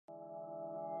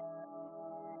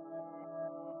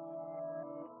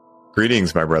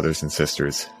Greetings, my brothers and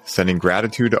sisters. Sending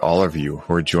gratitude to all of you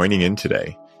who are joining in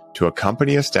today to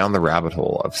accompany us down the rabbit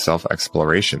hole of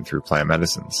self-exploration through plant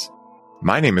medicines.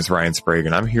 My name is Ryan Sprague,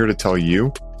 and I'm here to tell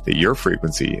you that your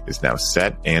frequency is now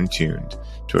set and tuned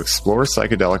to explore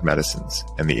psychedelic medicines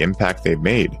and the impact they've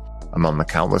made among the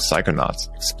countless psychonauts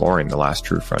exploring the last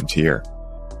true frontier.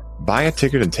 Buy a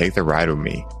ticket and take the ride with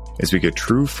me as we get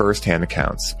true first-hand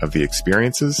accounts of the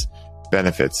experiences,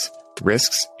 benefits,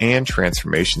 risks, and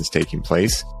transformations taking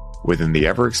place within the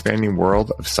ever-expanding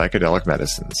world of psychedelic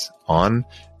medicines on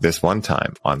This One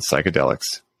Time on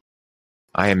Psychedelics.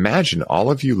 I imagine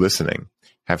all of you listening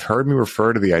have heard me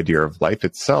refer to the idea of life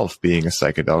itself being a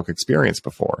psychedelic experience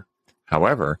before.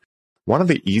 However, one of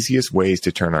the easiest ways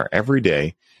to turn our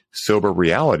everyday, sober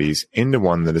realities into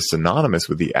one that is synonymous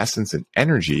with the essence and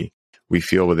energy we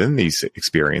feel within these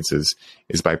experiences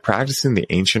is by practicing the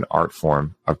ancient art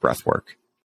form of breathwork.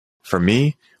 For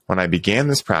me, when I began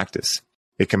this practice,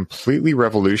 it completely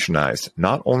revolutionized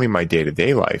not only my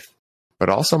day-to-day life, but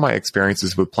also my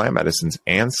experiences with plant medicines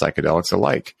and psychedelics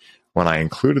alike when I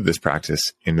included this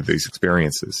practice into these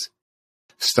experiences.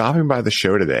 Stopping by the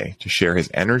show today to share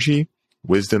his energy,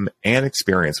 wisdom, and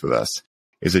experience with us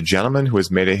is a gentleman who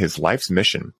has made it his life's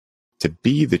mission to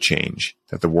be the change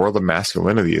that the world of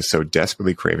masculinity is so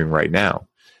desperately craving right now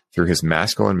through his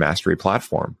Masculine Mastery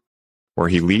platform, where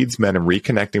he leads men in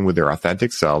reconnecting with their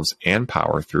authentic selves and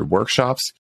power through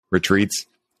workshops, retreats,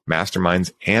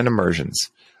 masterminds, and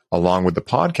immersions, along with the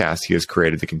podcast he has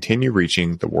created to continue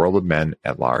reaching the world of men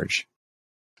at large.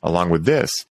 Along with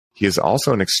this, he is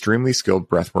also an extremely skilled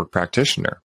breathwork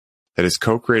practitioner that has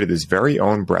co-created his very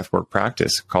own breathwork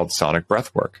practice called Sonic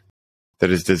Breathwork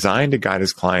that is designed to guide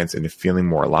his clients into feeling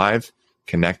more alive,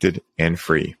 connected, and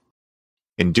free.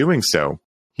 In doing so,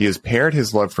 he has paired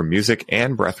his love for music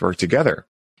and breathwork together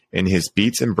in his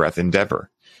Beats and Breath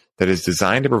endeavor that is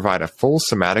designed to provide a full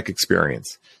somatic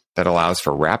experience that allows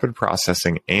for rapid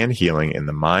processing and healing in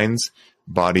the minds,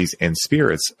 bodies, and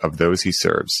spirits of those he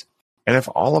serves. And if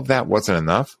all of that wasn't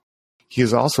enough, he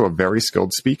is also a very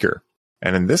skilled speaker.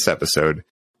 And in this episode,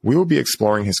 we will be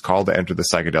exploring his call to enter the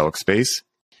psychedelic space,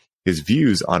 his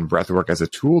views on breathwork as a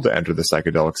tool to enter the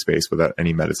psychedelic space without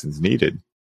any medicines needed,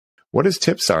 what his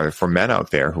tips are for men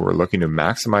out there who are looking to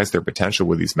maximize their potential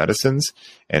with these medicines,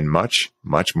 and much,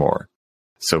 much more.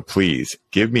 So please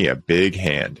give me a big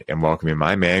hand in welcoming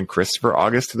my man, Christopher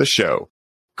August, to the show.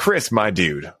 Chris, my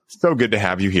dude, so good to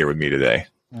have you here with me today.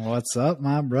 What's up,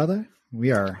 my brother?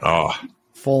 We are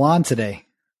full on today.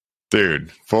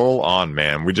 Dude, full on,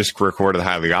 man. We just recorded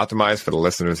Highly Optimized for the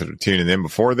listeners that are tuning in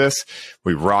before this.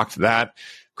 We rocked that.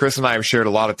 Chris and I have shared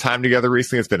a lot of time together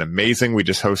recently. It's been amazing. We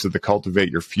just hosted the Cultivate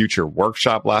Your Future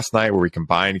workshop last night where we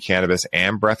combined cannabis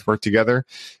and breathwork together.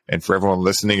 And for everyone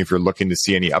listening, if you're looking to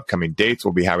see any upcoming dates,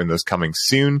 we'll be having those coming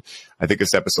soon. I think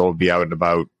this episode will be out in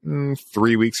about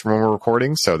 3 weeks from when we're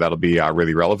recording, so that'll be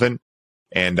really relevant.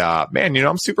 And man,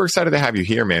 I'm super excited to have you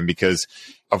here, man, because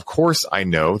of course I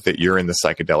know that you're in the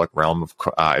psychedelic realm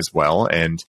as well.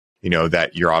 And,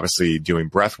 that you're obviously doing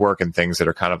breath work and things that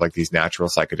are kind of like these natural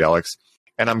psychedelics.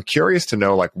 And I'm curious to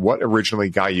know, like, what originally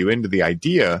got you into the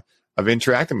idea of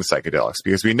interacting with psychedelics?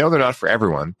 Because we know they're not for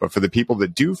everyone, but for the people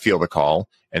that do feel the call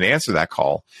and answer that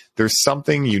call, there's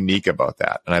something unique about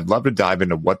that. And I'd love to dive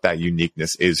into what that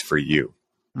uniqueness is for you.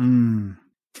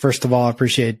 First of all, I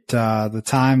appreciate the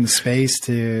time, the space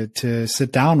to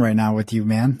sit down right now with you,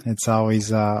 man. It's always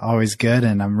good.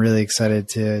 And I'm really excited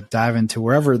to dive into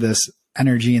wherever this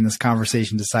energy and this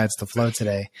conversation decides to flow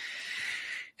today.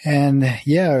 And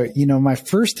yeah, my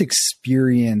first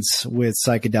experience with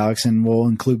psychedelics, and we'll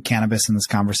include cannabis in this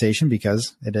conversation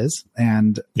because it is.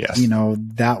 And, yes.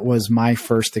 That was my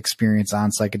first experience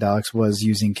on psychedelics, was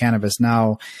using cannabis.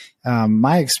 Now,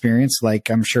 my experience,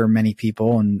 like I'm sure many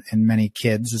people and many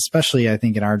kids, especially I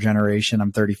think in our generation,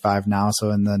 I'm 35 now. So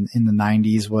in the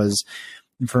 90s was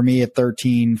for me at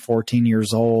 13, 14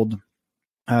 years old,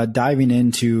 diving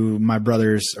into my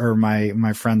brother's or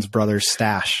my friend's brother's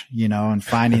stash, and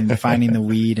finding the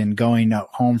weed and going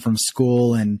home from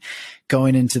school and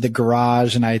going into the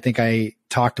garage. And I think I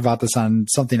talked about this on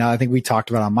something I think we talked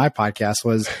about on my podcast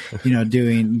was,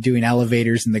 doing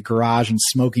elevators in the garage and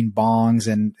smoking bongs,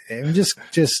 and it was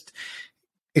just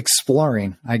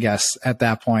exploring, I guess, at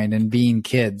that point, and being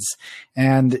kids.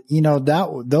 And,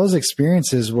 those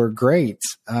experiences were great,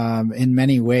 in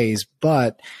many ways,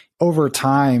 but over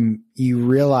time you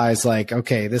realize like,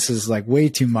 okay, this is like way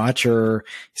too much, or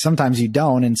sometimes you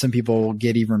don't. And some people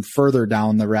get even further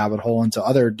down the rabbit hole into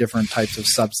other different types of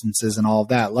substances and all of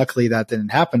that. Luckily that didn't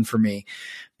happen for me,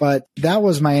 but that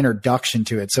was my introduction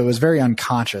to it. So it was very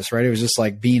unconscious, right? It was just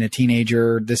like being a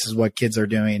teenager. This is what kids are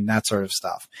doing, that sort of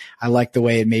stuff. I liked the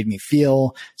way it made me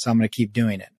feel, so I'm going to keep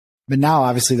doing it. But now,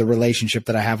 obviously, the relationship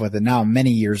that I have with it now, many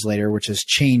years later, which has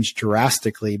changed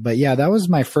drastically. But yeah, that was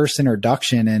my first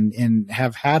introduction, and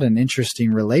have had an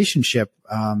interesting relationship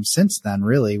since then,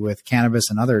 really, with cannabis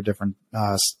and other different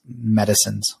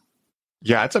medicines.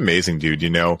 Yeah, it's amazing,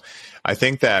 dude. I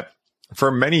think that for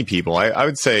many people, I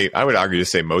would argue to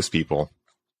say most people,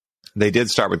 they did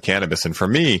start with cannabis. And for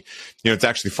me, it's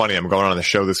actually funny. I'm going on a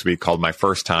show this week called My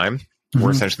First Time,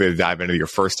 where essentially they dive into your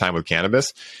first time with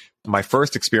cannabis. My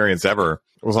first experience ever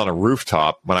was on a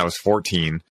rooftop when I was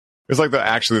 14. It was like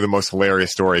actually the most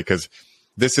hilarious story, because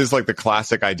this is like the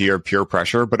classic idea of peer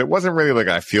pressure, but it wasn't really like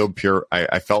I felt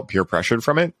peer pressured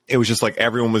from it. It was just like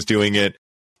everyone was doing it.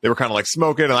 They were kind of like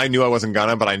smoking, and I knew I wasn't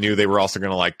gonna, but I knew they were also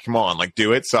gonna like, come on, like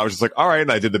do it. So I was just like, all right.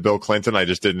 And I did the Bill Clinton. I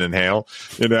just didn't inhale,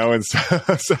 and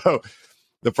so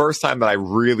the first time that I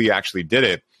really actually did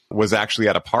it was actually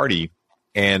at a party,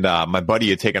 and my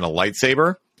buddy had taken a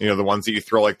lightsaber, the ones that you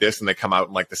throw like this and they come out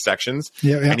in like the sections.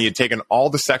 Yeah. And he had taken all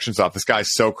the sections off. This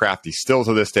guy's so crafty. Still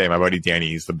to this day, my buddy Danny,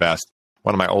 he's the best.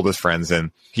 One of my oldest friends.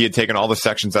 And he had taken all the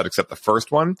sections out except the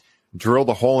first one, drilled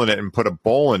a hole in it and put a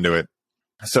bowl into it.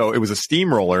 So it was a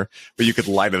steamroller, but you could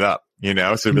light it up, so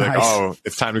it'd be like, oh,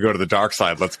 it's time to go to the dark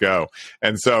side. Let's go.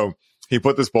 And so he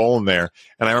put this bowl in there.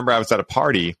 And I remember I was at a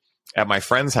party at my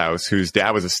friend's house, whose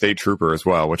dad was a state trooper as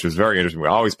well, which was very interesting. We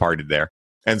always partied there.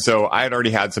 And so I had already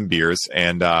had some beers,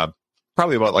 and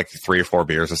probably about like 3 or 4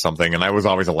 beers or something. And I was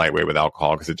always a lightweight with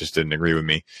alcohol because it just didn't agree with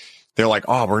me. They're like,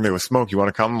 oh, we're going to go smoke. You want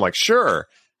to come? I'm like, sure.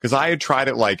 Because I had tried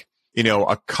it like,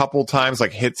 a couple times,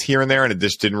 like hits here and there, and it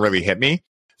just didn't really hit me.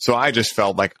 So I just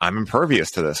felt like I'm impervious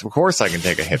to this. Of course I can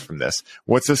take a hit from this.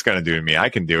 What's this going to do to me? I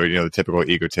can do it. The typical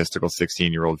egotistical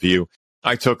 16-year-old view.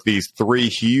 I took these 3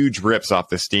 huge rips off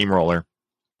the steamroller,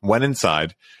 went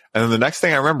inside. And then the next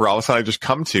thing I remember, all of a sudden I just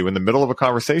come to in the middle of a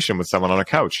conversation with someone on a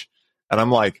couch. And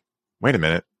I'm like, wait a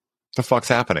minute, what the fuck's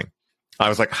happening? I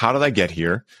was like, how did I get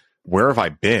here? Where have I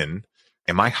been?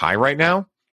 Am I high right now?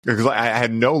 Because I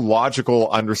had no logical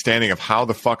understanding of how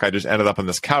the fuck I just ended up on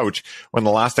this couch when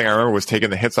the last thing I remember was taking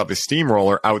the hits off the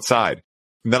steamroller outside.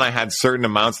 And then I had certain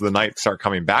amounts of the night start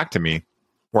coming back to me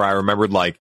where I remembered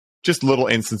like just little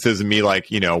instances of me like,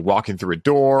 walking through a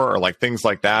door or like things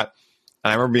like that.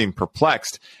 And I remember being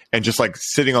perplexed and just like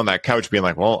sitting on that couch being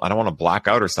like, well, I don't want to black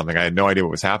out or something. I had no idea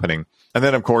what was happening. And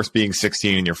then, of course, being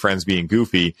 16 and your friends being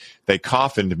goofy, they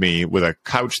coffined me with a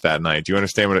couch that night. Do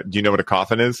you know what a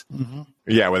coffin is? Mm-hmm.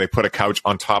 Yeah, where they put a couch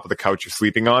on top of the couch you're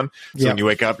sleeping on. So when you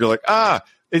wake up, you're like,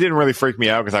 it didn't really freak me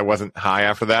out because I wasn't high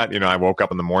after that. I woke up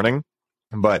in the morning.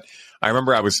 But I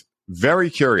remember I was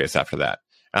very curious after that.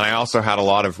 And I also had a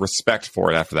lot of respect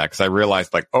for it after that because I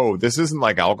realized like, oh, this isn't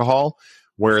like alcohol,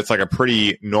 where it's like a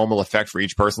pretty normal effect for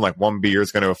each person. Like one beer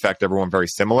is going to affect everyone very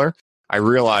similar. I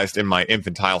realized in my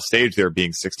infantile stage there,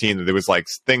 being 16, that there was like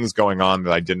things going on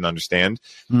that I didn't understand.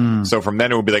 So from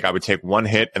then it would be like I would take one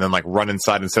hit and then like run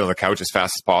inside and sit on the couch as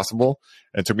fast as possible.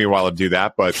 And it took me a while to do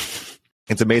that, but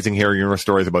it's amazing hearing your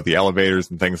stories about the elevators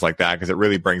and things like that because it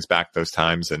really brings back those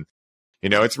times. And,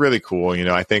 it's really cool.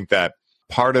 I think that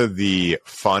part of the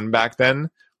fun back then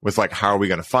was like, how are we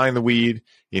going to find the weed?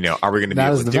 Are we going to be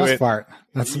able to do it? That was the best part.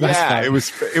 That's the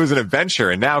best part. It was an adventure.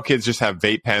 And now kids just have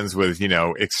vape pens with,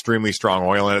 extremely strong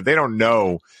oil in it. They don't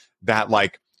know that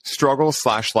like struggle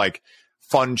 / like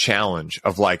fun challenge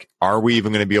of like, are we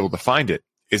even going to be able to find it?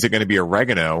 Is it going to be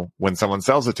oregano when someone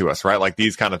sells it to us? Right. Like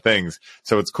these kind of things.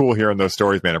 So it's cool hearing those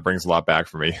stories, man. It brings a lot back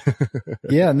for me.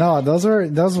 Yeah, no, those were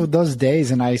those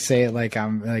days. And I say it like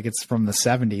I'm like, it's from the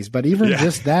 70s, but even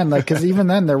just then, like, cause even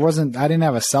then I didn't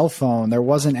have a cell phone. There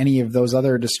wasn't any of those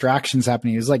other distractions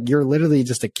happening. It was like, you're literally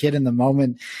just a kid in the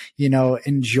moment,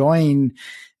 enjoying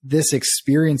this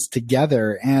experience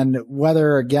together. And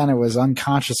whether again, it was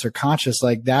unconscious or conscious,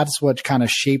 like that's what kind of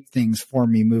shaped things for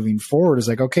me moving forward is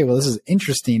like, okay, well, this is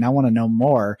interesting. I want to know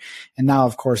more. And now,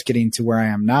 of course, getting to where I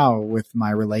am now with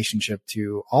my relationship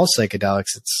to all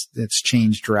psychedelics, it's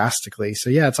changed drastically.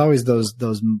 So yeah, it's always those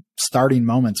starting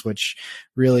moments, which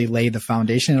really lay the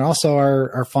foundation and also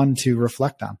are fun to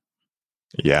reflect on.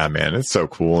 Yeah, man, it's so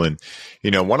cool. And,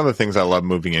 one of the things I love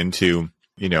moving into,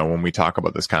 when we talk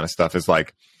about this kind of stuff is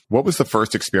like, what was the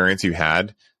first experience you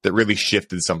had that really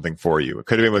shifted something for you? It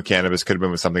could have been with cannabis, could have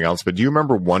been with something else, but do you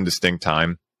remember one distinct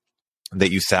time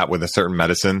that you sat with a certain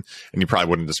medicine, and you probably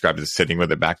wouldn't describe it as sitting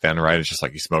with it back then, right? It's just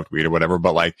like you smoked weed or whatever.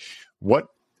 But like, what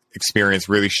experience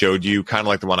really showed you, kind of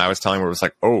like the one I was telling, where it was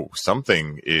like, oh,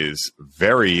 something is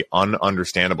very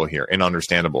ununderstandable here,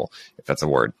 inunderstandable, if that's a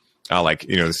word. Like,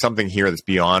 there's something here that's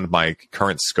beyond my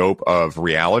current scope of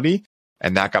reality.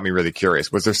 And that got me really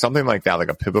curious. Was there something like that, like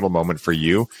a pivotal moment for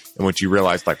you in which you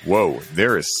realized like, whoa,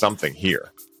 there is something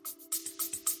here?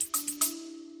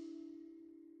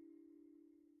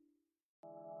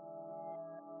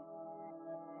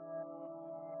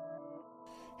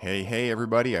 Hey,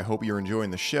 everybody. I hope you're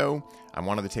enjoying the show. I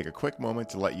wanted to take a quick moment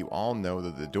to let you all know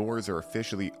that the doors are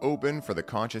officially open for the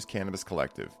Conscious Cannabis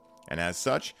Collective. And as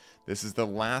such, this is the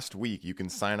last week you can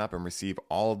sign up and receive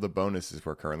all of the bonuses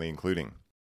we're currently including.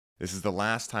 This is the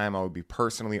last time I will be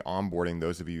personally onboarding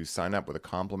those of you who sign up with a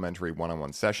complimentary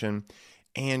one-on-one session,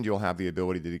 and you'll have the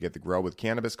ability to get the Grow with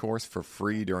Cannabis course for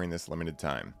free during this limited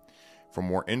time. For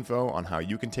more info on how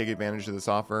you can take advantage of this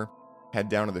offer, head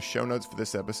down to the show notes for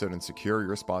this episode and secure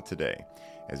your spot today,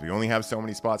 as we only have so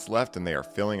many spots left and they are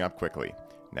filling up quickly.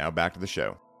 Now back to the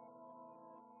show.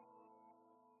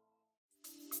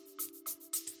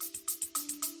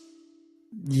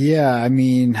 Yeah, I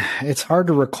mean, it's hard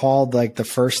to recall like the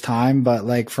first time, but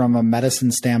like from a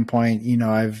medicine standpoint,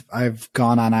 I've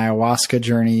gone on ayahuasca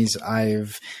journeys.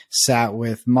 I've sat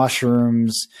with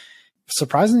mushrooms.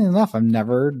 Surprisingly enough, I've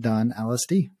never done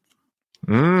LSD.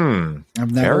 I've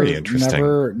very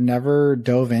interesting. Never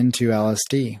dove into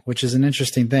LSD, which is an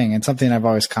interesting thing and something I've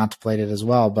always contemplated as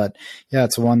well. But yeah,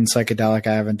 it's one psychedelic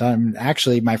I haven't done.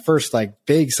 Actually, my first like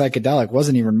big psychedelic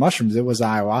wasn't even mushrooms. It was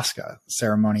ayahuasca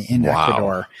ceremony in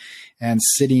Ecuador, and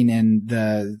sitting in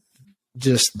the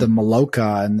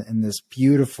Maloca and this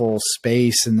beautiful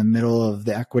space in the middle of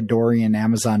the Ecuadorian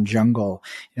Amazon jungle.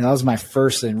 That was my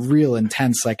first and real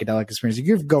intense psychedelic experience.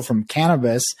 You could go from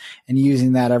cannabis and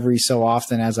using that every so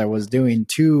often as I was doing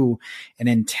to an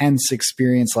intense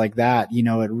experience like that.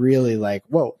 It really like,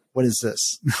 whoa, what is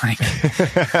this?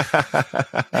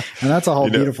 And that's a whole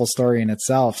beautiful story in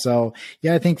itself. So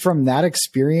yeah, I think from that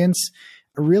experience,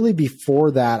 really before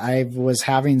that, I was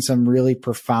having some really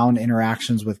profound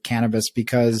interactions with cannabis,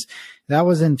 because that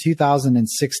was in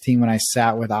 2016 when I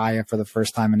sat with Aya for the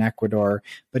first time in Ecuador.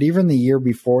 But even the year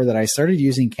before that, I started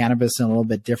using cannabis in a little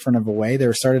bit different of a way.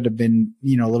 There started to been,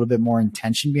 a little bit more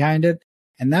intention behind it.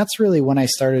 And that's really when I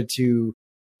started to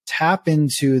tap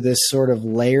into this sort of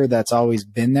layer that's always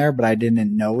been there, but I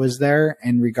didn't know was there,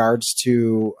 in regards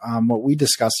to what we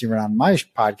discussed even on my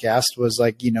podcast was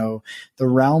like, the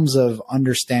realms of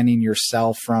understanding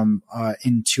yourself from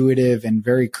intuitive and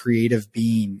very creative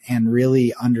being, and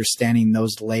really understanding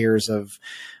those layers of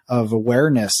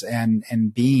awareness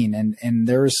and being. And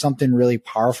there was something really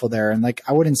powerful there. And like,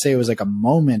 I wouldn't say it was like a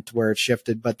moment where it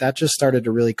shifted, but that just started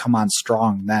to really come on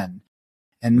strong then.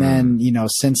 And then,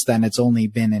 since then it's only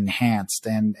been enhanced,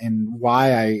 and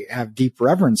why I have deep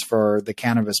reverence for the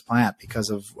cannabis plant, because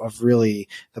of really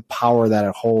the power that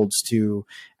it holds to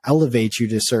elevate you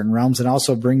to certain realms and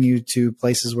also bring you to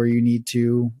places where you need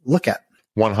to look at.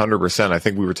 100%. I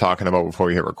think we were talking about before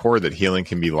we hit record that healing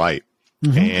can be light.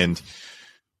 Mm-hmm. And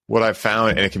what I've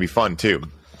found, and it can be fun too.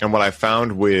 And what I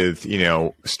found with,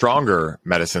 stronger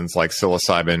medicines like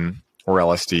psilocybin or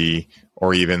LSD,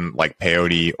 or even like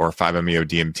peyote or 5-MeO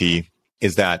DMT,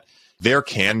 is that there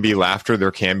can be laughter,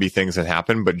 there can be things that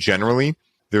happen, but generally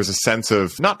there's a sense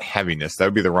of, not heaviness, that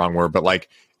would be the wrong word, but like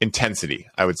intensity,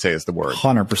 I would say is the word.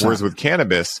 100%. Whereas with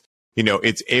cannabis,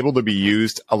 it's able to be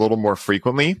used a little more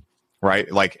frequently,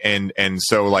 right? Like, and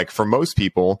so like for most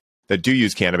people that do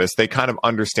use cannabis, they kind of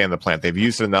understand the plant. They've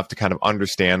used it enough to kind of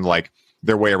understand like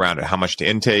their way around it, how much to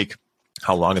intake,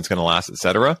 how long it's going to last,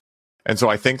 etc. And so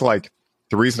I think like,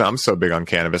 the reason I'm so big on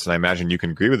cannabis, and I imagine you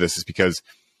can agree with this, is because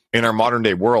in our modern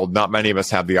day world, not many of us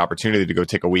have the opportunity to go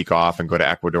take a week off and go to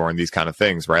Ecuador and these kind of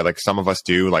things, right? Like some of us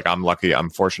do. Like I'm lucky, I'm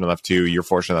fortunate enough to, you're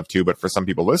fortunate enough to, but for some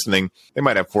people listening, they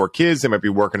might have 4 kids, they might be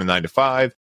working a 9 to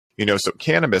 5, so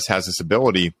cannabis has this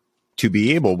ability to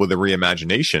be able, with a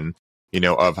reimagination,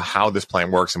 of how this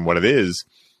plant works and what it is,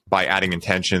 by adding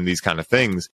intention, these kind of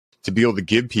things, to be able to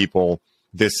give people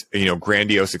this,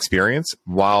 grandiose experience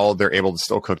while they're able to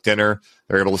still cook dinner,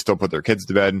 they're able to still put their kids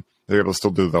to bed, they're able to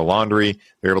still do their laundry,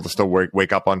 they're able to still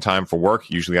wake up on time for work,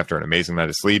 usually after an amazing night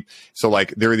of sleep. So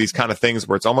like there are these kind of things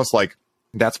where it's almost like,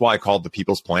 that's why I call it the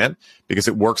people's plant, because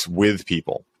it works with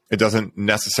people. It doesn't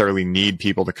necessarily need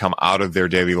people to come out of their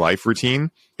daily life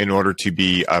routine in order to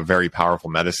be a very powerful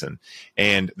medicine.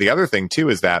 And the other thing too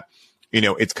is that,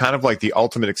 it's kind of like the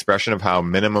ultimate expression of how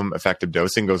minimum effective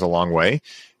dosing goes a long way.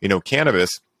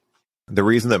 Cannabis, The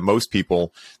reason that most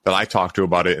people that I talk to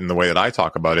about it in the way that I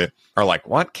talk about it are like,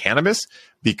 what, cannabis?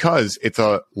 Because it's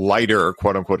a lighter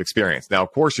quote unquote experience. Now,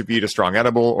 of course, if you eat a strong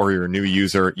edible or you're a new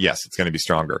user, yes, it's going to be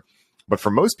stronger. But for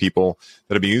most people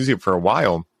that have been using it for a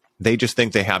while, they just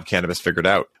think they have cannabis figured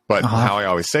out. But how I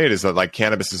always say it is that like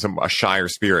cannabis is a shyer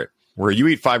spirit. Where you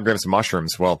eat 5 grams of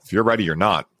mushrooms, well, if you're ready or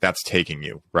not, that's taking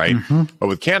you, right? But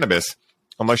with cannabis,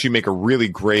 unless you make a really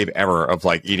grave error of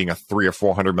like eating a 300 or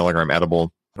 400 milligram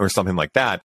edible or something like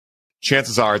that,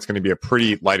 chances are it's going to be a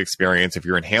pretty light experience. If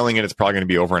you're inhaling it, it's probably going to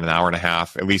be over in an hour and a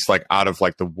half, at least like out of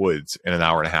like the woods in an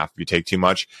hour and a half if you take too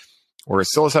much. Whereas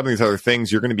psilocybin, these other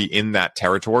things, you're going to be in that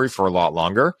territory for a lot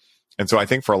longer. And so I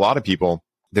think for a lot of people,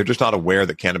 they're just not aware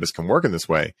that cannabis can work in this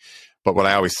way. But what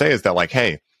I always say is that like,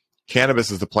 hey,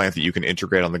 cannabis is the plant that you can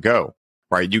integrate on the go,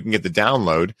 right? You can get the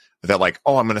download that like,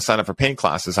 oh, I'm going to sign up for paint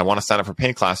classes. I want to sign up for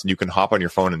paint class. And you can hop on your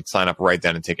phone and sign up right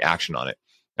then and take action on it.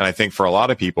 And I think for a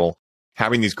lot of people,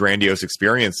 having these grandiose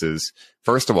experiences,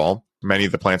 first of all, many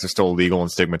of the plants are still illegal and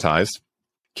stigmatized.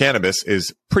 Cannabis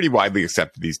is pretty widely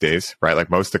accepted these days, right? Like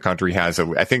most of the country has,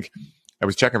 I think I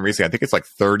was checking recently, I think it's like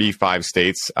 35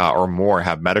 states or more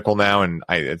have medical now. And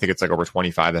I think it's like over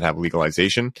 25 that have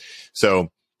legalization.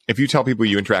 So if you tell people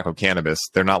you interact with cannabis,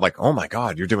 they're not like, oh my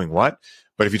God, you're doing what?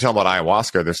 But if you tell them about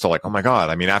ayahuasca, they're still like, oh my God.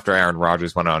 I mean, after Aaron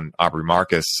Rodgers went on Aubrey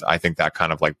Marcus, I think that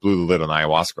kind of like blew the lid on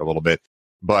ayahuasca a little bit.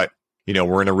 But, you know,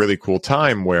 we're in a really cool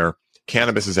time where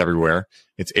cannabis is everywhere.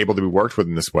 It's able to be worked with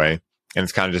in this way. And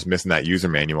it's kind of just missing that user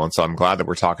manual. And so I'm glad that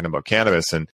we're talking about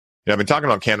cannabis. And you know, I've been talking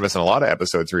about cannabis in a lot of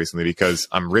episodes recently because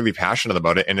I'm really passionate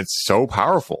about it. And it's so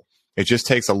powerful. It just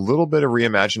takes a little bit of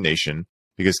reimagination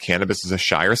because cannabis is a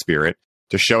shyer spirit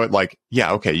to show it like,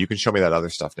 yeah, okay, you can show me that other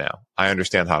stuff now. I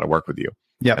understand how to work with you.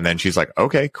 Yeah. And then she's like,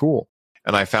 okay, cool.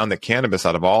 And I found that cannabis,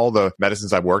 out of all the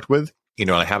medicines I've worked with, you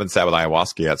know, and I haven't sat with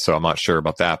ayahuasca yet, so I'm not sure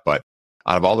about that. But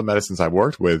out of all the medicines I've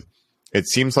worked with, it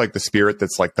seems like the spirit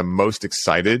that's like the most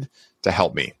excited to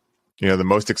help me, you know, the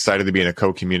most excited to be in a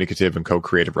co-communicative and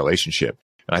co-creative relationship.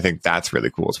 And I think that's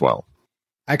really cool as well.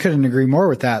 I couldn't agree more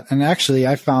with that. And actually,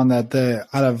 I found that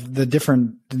out of the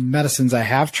different medicines I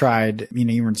have tried, you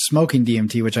know, even smoking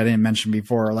DMT, which I didn't mention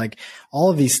before, like all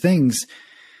of these things,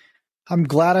 I'm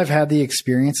glad I've had the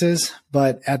experiences,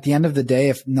 but at the end of the day,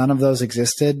 if none of those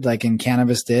existed, like in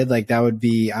cannabis did, like I'd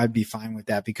be fine with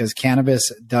that because cannabis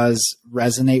does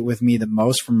resonate with me the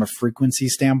most from a frequency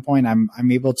standpoint. I'm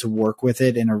able to work with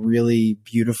it in a really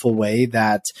beautiful way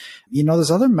that, you know,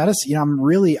 there's other medicine, you know,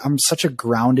 I'm such a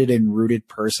grounded and rooted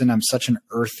person. I'm such an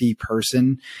earthy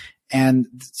person. And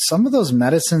some of those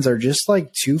medicines are just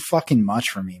like too fucking much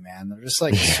for me, man. They're just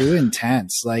like too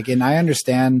intense. Like, and I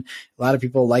understand a lot of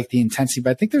people like the intensity, but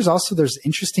I think there's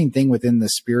interesting thing within the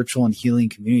spiritual and healing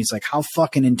communities. Like how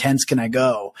fucking intense can I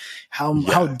go?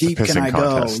 How deep can I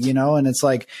go? You know? And it's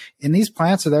like, and these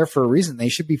plants are there for a reason. They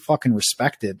should be fucking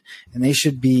respected and they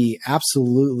should be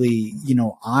absolutely, you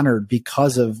know, honored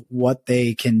because of what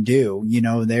they can do. You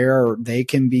know, they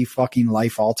can be fucking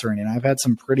life altering. And I've had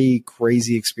some pretty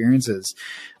crazy experiences.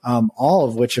 All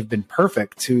of which have been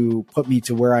perfect to put me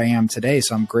to where I am today.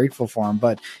 So I'm grateful for them.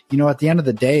 But, you know, at the end of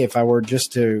the day, if I were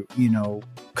just to, you know,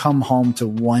 come home to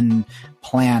one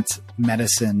plant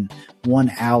medicine, one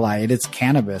ally, it's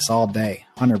cannabis all day,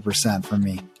 100% for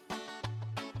me.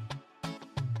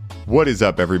 What is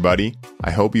up, everybody?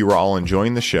 I hope you were all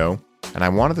enjoying the show. And I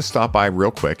wanted to stop by real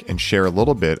quick and share a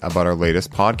little bit about our latest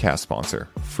podcast sponsor,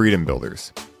 Freedom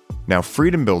Builders. Now,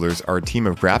 Freedom Builders are a team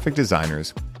of graphic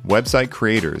designers, website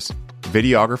creators,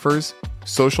 videographers,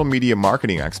 social media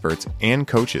marketing experts, and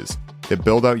coaches that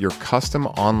build out your custom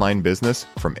online business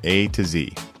from A to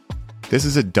Z. This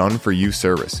is a done-for-you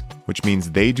service, which means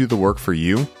they do the work for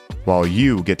you while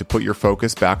you get to put your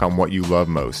focus back on what you love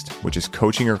most, which is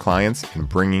coaching your clients and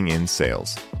bringing in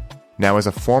sales. Now, as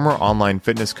a former online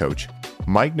fitness coach,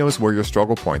 Mike knows where your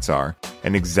struggle points are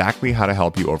and exactly how to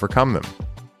help you overcome them.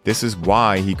 This is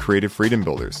why he created Freedom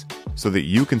Builders, so that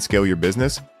you can scale your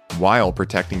business while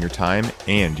protecting your time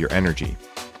and your energy.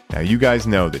 Now, you guys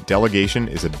know that delegation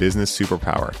is a business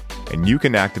superpower, and you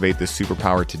can activate this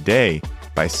superpower today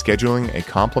by scheduling a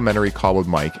complimentary call with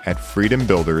Mike at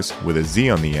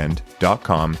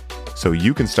freedombuilders.com so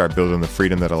you can start building the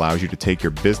freedom that allows you to take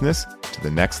your business to the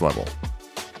next level.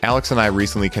 Alex and I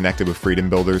recently connected with Freedom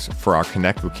Builders for our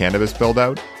Connect with Cannabis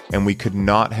build-out, and we could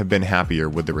not have been happier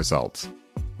with the results.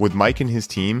 With Mike and his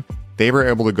team, they were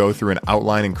able to go through an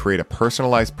outline and create a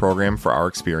personalized program for our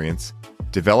experience,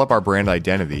 develop our brand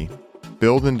identity,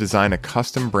 build and design a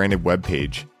custom branded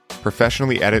webpage,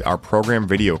 professionally edit our program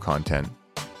video content,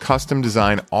 custom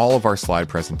design all of our slide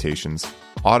presentations,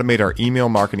 automate our email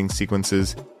marketing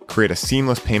sequences, create a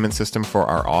seamless payment system for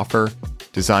our offer,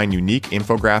 design unique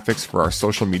infographics for our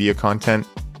social media content,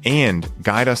 and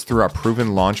guide us through our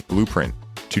proven launch blueprint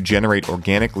to generate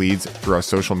organic leads through our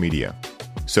social media.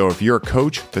 So if you're a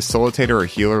coach, facilitator, or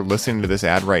healer listening to this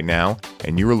ad right now,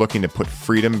 and you are looking to put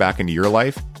freedom back into your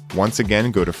life, once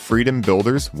again, go to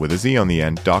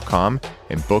freedombuilders.com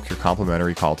and book your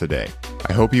complimentary call today.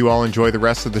 I hope you all enjoy the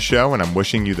rest of the show, and I'm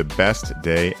wishing you the best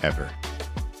day ever.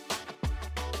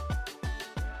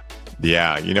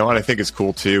 Yeah, you know what I think is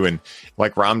cool too? And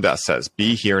like Ram Dass says,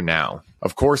 be here now.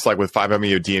 Of course, like with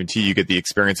 5-MeO DMT, you get the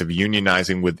experience of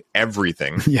unionizing with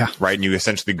everything, right? And you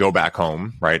essentially go back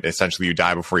home, right? Essentially, you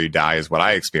die before you die is what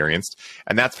I experienced.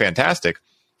 And that's fantastic.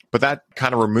 But that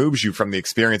kind of removes you from the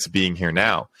experience of being here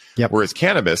now. Whereas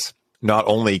cannabis, not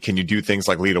only can you do things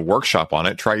like lead a workshop on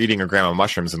it, try eating a gram of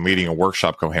mushrooms and leading a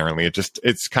workshop coherently.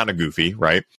 It's kind of goofy,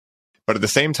 right? But at the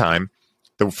same time,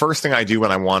 the first thing I do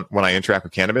when I interact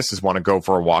with cannabis is want to go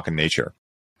for a walk in nature.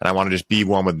 And I want to just be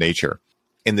one with nature.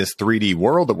 In this 3D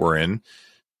world that we're in,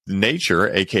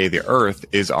 nature, aka the earth,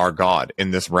 is our God in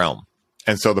this realm.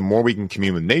 And so the more we can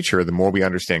commune with nature, the more we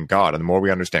understand God. And the more we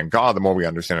understand God, the more we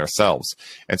understand ourselves.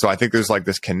 And so I think there's like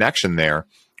this connection there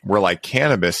where like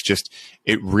cannabis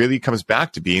it really comes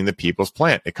back to being the people's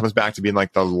plant. It comes back to being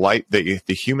like the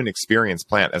human experience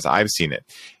plant as I've seen it.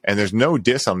 And there's no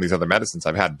diss on these other medicines.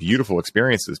 I've had beautiful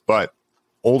experiences, but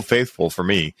Old Faithful for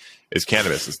me is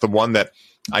cannabis. It's the one that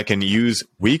I can use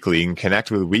weekly and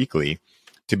connect with weekly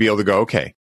to be able to go,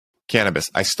 okay, cannabis,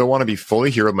 I still want to be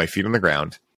fully here with my feet on the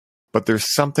ground, but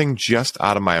there's something just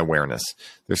out of my awareness.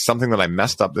 There's something that I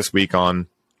messed up this week on.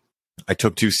 I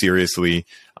took too seriously.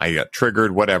 I got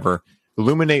triggered, whatever.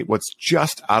 Illuminate what's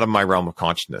just out of my realm of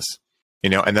consciousness,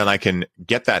 and then I can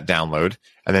get that download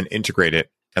and then integrate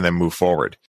it and then move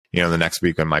forward, the next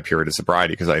week on my period of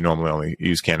sobriety, because I normally only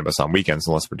use cannabis on weekends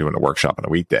unless we're doing a workshop on a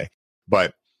weekday.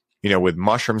 But, with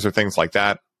mushrooms or things like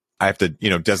that, I have to,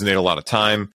 designate a lot of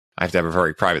time. I have to have a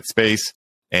very private space,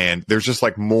 and there's just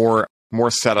like more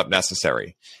setup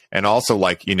necessary. And also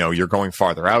like, you're going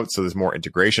farther out. So there's more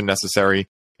integration necessary.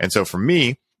 And so for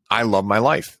me, I love my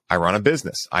life. I run a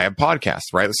business. I have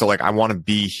podcasts, right? So like, I want to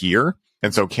be here.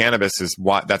 And so cannabis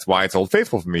that's why it's Old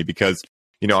Faithful for me, because,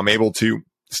 I'm able to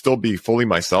still be fully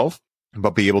myself,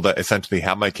 but be able to essentially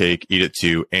have my cake, eat it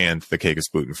too. And the cake is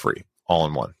gluten-free, all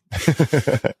in one.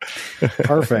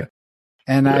 Perfect.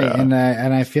 And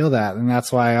I feel that, and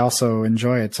that's why I also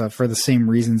enjoy it. So for the same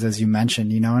reasons as you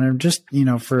mentioned, and I'm just,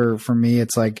 for me,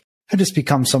 it's like, I just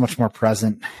become so much more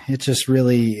present. It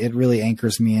really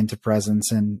anchors me into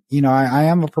presence. And, I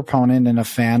am a proponent and a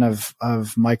fan of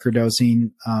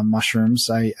microdosing mushrooms.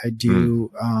 I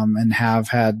do, and have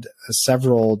had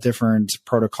several different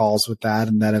protocols with that,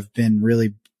 and that have been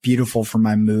really beautiful for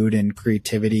my mood and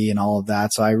creativity and all of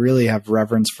that. So I really have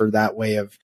reverence for that way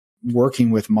of working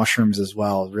with mushrooms as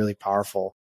well. Really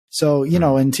powerful. So,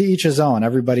 and to each his own,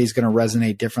 everybody's going to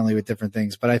resonate differently with different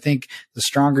things. But I think the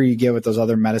stronger you get with those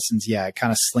other medicines, it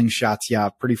kind of slingshots you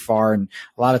out pretty far. And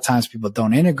a lot of times people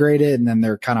don't integrate it, and then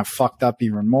they're kind of fucked up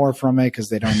even more from it because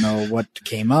they don't know what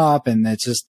came up. And it's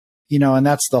just, and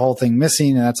that's the whole thing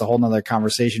missing. And that's a whole nother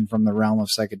conversation from the realm of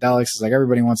psychedelics. It's like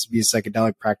everybody wants to be a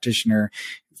psychedelic practitioner,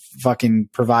 fucking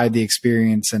provide the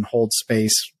experience and hold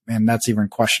space. And that's even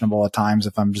questionable at times,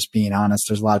 if I'm just being honest.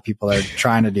 There's a lot of people that are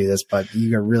trying to do this, but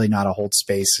you're really not a hold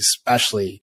space,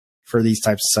 especially for these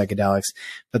types of psychedelics.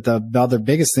 But the other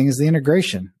biggest thing is the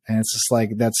integration. And it's just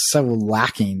like, that's so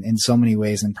lacking in so many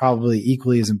ways, and probably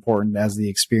equally as important as the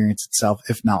experience itself,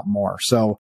 if not more.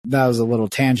 So that was a little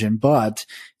tangent, but,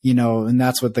 and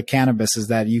that's what the cannabis is,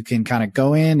 that you can kind of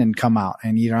go in and come out,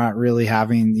 and you're not really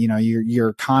having,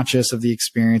 you're conscious of the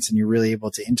experience, and you're really able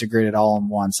to integrate it all in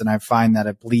once. And I find that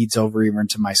it bleeds over even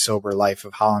into my sober life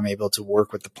of how I'm able to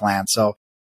work with the plant. So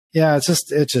yeah, it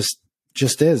just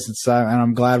is. It's, and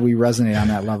I'm glad we resonate on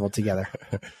that level together.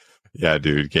 Yeah,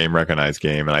 dude, game recognized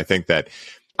game. And I think that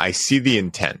I see the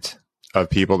intent of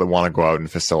people that want to go out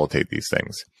and facilitate these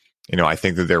things. I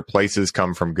think that their places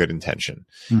come from good intention,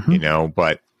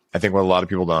 but I think what a lot of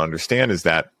people don't understand is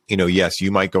that, yes,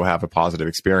 you might go have a positive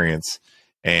experience,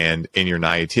 and in your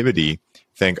naivety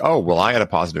think, oh, well, I had a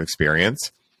positive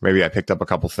experience. Maybe I picked up a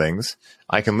couple things.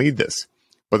 I can lead this.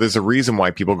 But there's a reason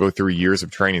why people go through years of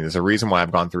training. There's a reason why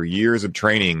I've gone through years of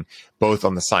training, both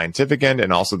on the scientific end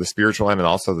and also the spiritual end and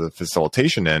also the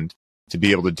facilitation end, to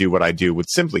be able to do what I do with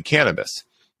simply cannabis.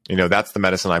 That's the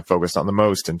medicine I've focused on the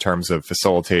most in terms of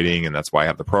facilitating, and that's why I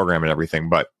have the program and everything.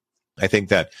 But I think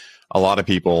that a lot of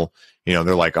people, they're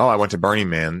like, oh, I went to Burning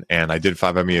Man and I did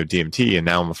 5-MeO DMT, and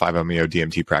now I'm a 5-MeO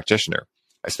DMT practitioner.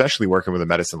 Especially working with a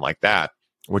medicine like that,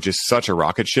 which is such a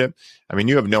rocket ship. I mean,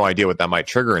 you have no idea what that might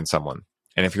trigger in someone.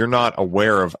 And if you're not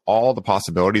aware of all the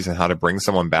possibilities and how to bring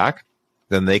someone back,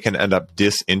 then they can end up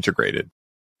disintegrated.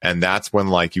 And that's when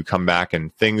like you come back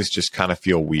and things just kind of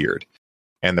feel weird.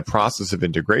 And the process of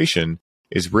integration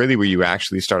is really where you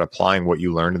actually start applying what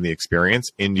you learned in the experience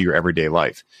into your everyday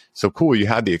life. So cool, you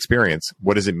had the experience.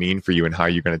 What does it mean for you and how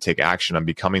you're going to take action on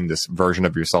becoming this version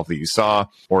of yourself that you saw,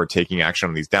 or taking action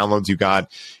on these downloads you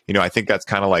got? You know, I think that's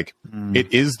kind of like,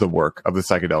 it is the work of the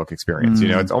psychedelic experience. You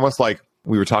know, it's almost like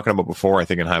we were talking about before, I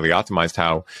think in Highly Optimized,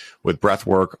 how with breath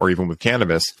work or even with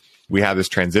cannabis, we have this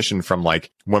transition from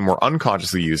like when we're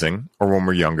unconsciously using or when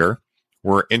we're younger,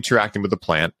 we're interacting with the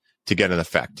plant to get an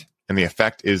effect. And the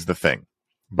effect is the thing.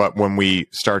 But when we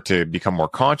start to become more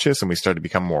conscious and we start to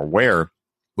become more aware,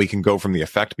 we can go from the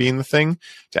effect being the thing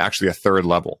to actually a third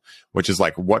level, which is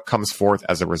like what comes forth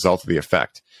as a result of the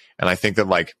effect. And I think that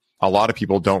like a lot of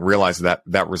people don't realize that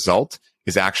that result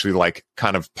is actually like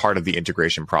kind of part of the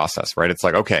integration process, right? It's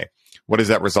like, okay, what is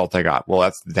that result I got? Well,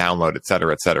 that's the download, et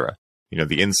cetera, et cetera. You know,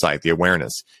 the insight, the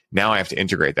awareness. Now I have to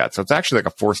integrate that. So it's actually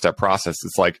like a 4-step process.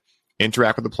 It's like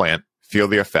interact with the plant, feel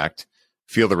the effect,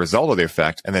 feel the result of the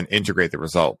effect, and then integrate the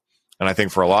result. And I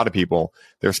think for a lot of people,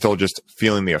 they're still just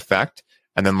feeling the effect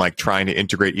and then like trying to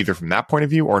integrate either from that point of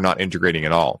view or not integrating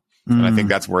at all. And I think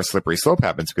that's where a slippery slope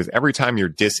happens, because every time you're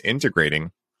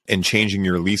disintegrating and changing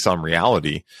your lease on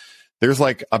reality, there's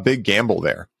like a big gamble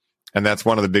there. And that's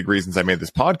one of the big reasons I made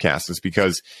this podcast, is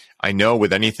because I know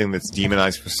with anything that's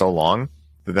demonized for so long,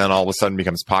 that then all of a sudden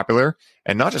becomes popular,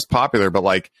 and not just popular, but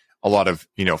like a lot of,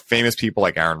 you know, famous people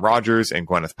like Aaron Rodgers and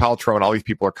Gwyneth Paltrow and all these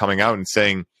people are coming out and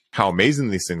saying how amazing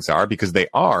these things are, because they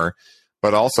are.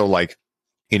 But also like,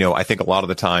 you know, I think a lot of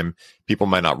the time people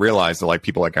might not realize that like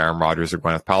people like Aaron Rodgers or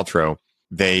Gwyneth Paltrow,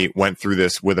 they went through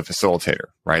this with a facilitator,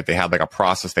 right? They had like a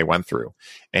process they went through.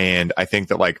 And I think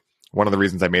that like one of the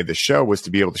reasons I made this show was to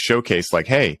be able to showcase like,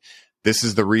 hey, this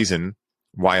is the reason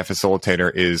why a facilitator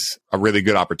is a really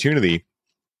good opportunity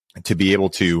to be able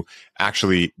to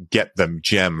actually get the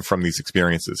gem from these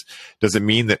experiences. Does it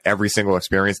mean that every single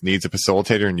experience needs a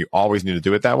facilitator and you always need to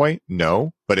do it that way?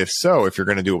 No. But if so, if you're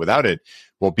going to do it without it,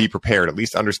 well, be prepared, at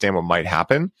least understand what might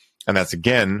happen. And that's,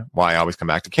 again, why I always come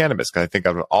back to cannabis, because I think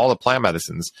of all the plant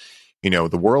medicines, you know,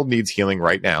 the world needs healing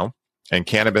right now, and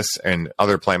cannabis and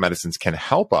other plant medicines can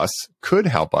help us, could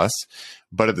help us.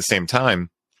 But at the same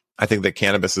time, I think that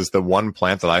cannabis is the one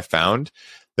plant that I found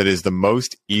that is the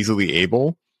most easily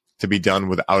able to be done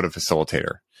without a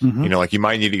facilitator. You know, like you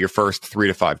might need it your first 3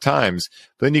 to 5 times,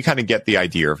 but then you kind of get the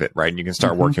idea of it, right? And you can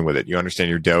start working with it. You understand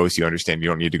your dose, you understand you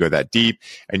don't need to go that deep,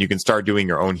 and you can start doing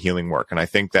your own healing work. And I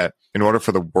think that in order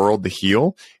for the world to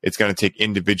heal, it's going to take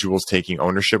individuals taking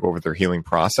ownership over their healing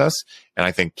process. And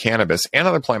I think cannabis and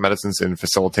other plant medicines in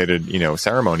facilitated, you know,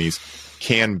 ceremonies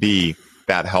can be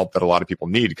that help that a lot of people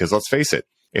need. Because let's face it,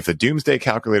 if the doomsday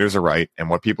calculators are right and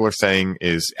what people are saying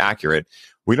is accurate,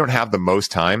 we don't have the most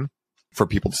time for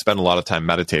people to spend a lot of time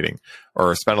meditating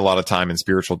or spend a lot of time in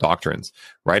spiritual doctrines.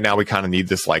 Right now, we kind of need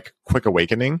this like quick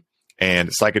awakening, and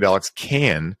psychedelics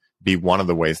can be one of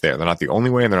the ways there. They're not the only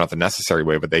way and they're not the necessary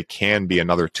way, but they can be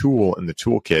another tool in the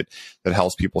toolkit that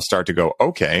helps people start to go,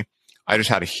 okay, I just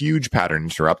had a huge pattern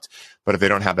interrupt, but if they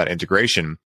don't have that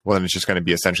integration, well, then it's just going to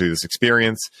be essentially this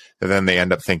experience that then they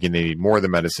end up thinking they need more of the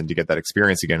medicine to get that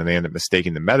experience again. And they end up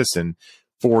mistaking the medicine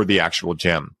for the actual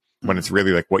gem, when it's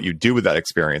really like what you do with that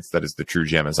experience that is the true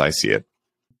gem, as I see it.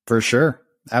 For sure.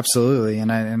 Absolutely.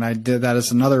 And I did that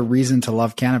as another reason to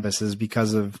love cannabis, is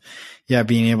because of,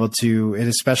 being able to, and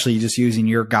especially just using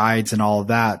your guides and all of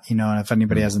that, you know, and if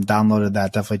anybody hasn't downloaded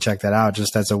that, definitely check that out,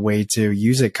 just as a way to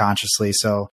use it consciously.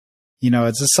 So, you know,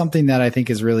 it's just something that I think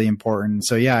is really important.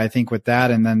 So I think with that,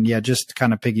 and then, just to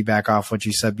kind of piggyback off what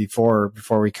you said before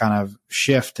we kind of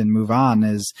shift and move on,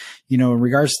 is, you know, in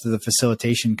regards to the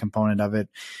facilitation component of it,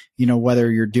 you know,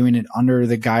 whether you're doing it under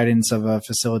the guidance of a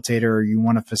facilitator or you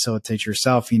want to facilitate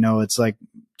yourself, you know, it's like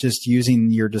just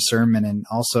using your discernment, and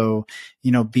also,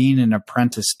 you know, being an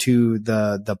apprentice to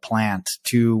the plant,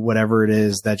 to whatever it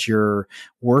is that you're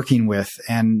working with,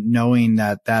 and knowing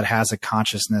that that has a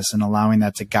consciousness and allowing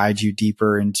that to guide you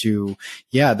deeper into,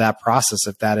 that process,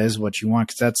 if that is what you want.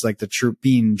 Cause that's like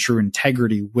being true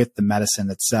integrity with the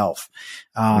medicine itself.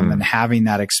 And having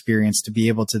that experience to be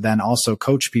able to then also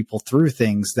coach people through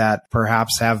things that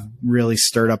perhaps have really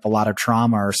stirred up a lot of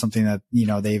trauma or something that, you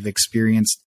know, they've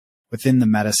experienced within the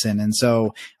medicine. And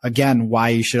so again, why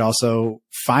you should also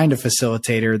find a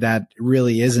facilitator that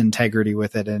really is integrity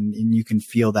with it, and you can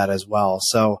feel that as well.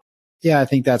 So I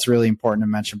think that's really important to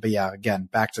mention. But again,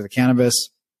 back to the cannabis,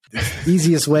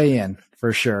 easiest way in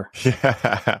for sure.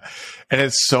 Yeah. And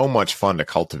it's so much fun to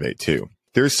cultivate too.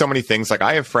 There's so many things. Like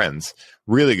I have friends,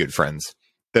 really good friends,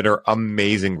 that are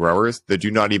amazing growers that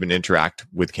do not even interact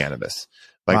with cannabis.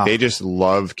 Like Wow. they just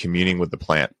love communing with the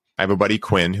plant. I have a buddy,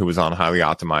 Quinn, who was on Highly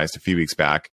Optimized a few weeks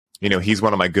back. You know, he's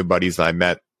one of my good buddies that I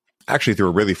met actually through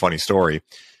a really funny story.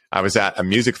 I was at a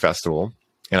music festival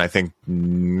in, I think,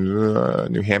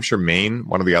 New Hampshire, Maine,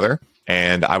 one or the other.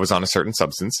 And I was on a certain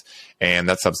substance, and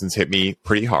that substance hit me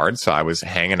pretty hard. So I was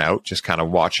hanging out, just kind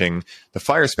of watching the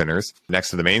fire spinners next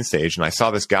to the main stage. And I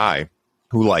saw this guy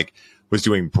who like was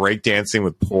doing breakdancing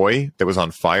with poi that was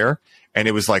on fire. And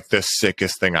it was like the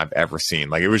sickest thing I've ever seen.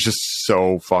 Like it was just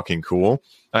so fucking cool.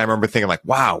 And I remember thinking like,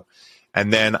 wow.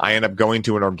 And then I ended up going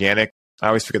to an organic, I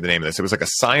always forget the name of this. It was like a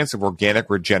Science of Organic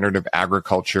Regenerative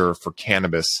Agriculture for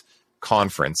Cannabis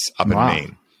conference up in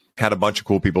Maine. Had a bunch of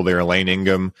cool people there. Elaine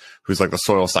Ingham, who's like the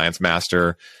soil science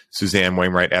master. Suzanne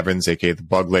Wainwright Evans, aka the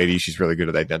bug lady. She's really good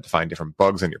at identifying different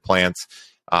bugs in your plants.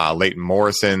 Leighton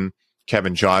Morrison,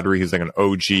 Kevin Jodry, who's like an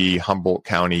OG Humboldt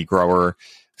County grower.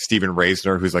 Stephen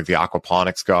Reisner, who's like the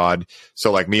aquaponics god.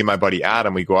 So like me and my buddy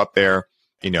Adam, we go up there.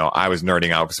 You know, I was nerding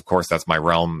out because of course that's my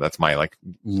realm. That's my like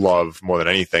love more than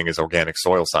anything is organic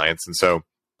soil science. And so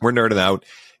we're nerding out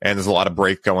and there's a lot of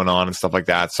break going on and stuff like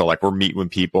that. So like we're meeting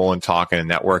with people and talking and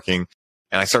networking.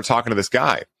 And I start talking to this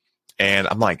guy and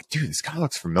I'm like, dude, this guy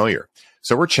looks familiar.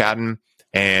 So we're chatting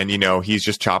and, you know, he's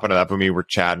just chopping it up with me. We're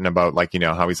chatting about like, you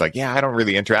know, how he's like, yeah, I don't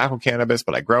really interact with cannabis,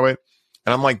 but I grow it.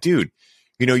 And I'm like, dude,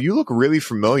 you know, you look really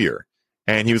familiar.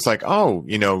 And he was like, oh,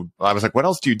 you know, I was like, what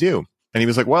else do you do? And he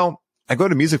was like, well, I go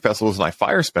to music festivals and I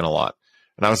fire spin a lot.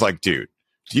 And I was like, dude,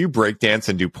 do you break dance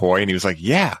and do poi? And he was like,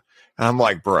 yeah. And I'm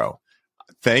like, bro,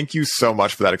 thank you so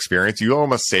much for that experience. You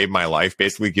almost saved my life,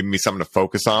 basically giving me something to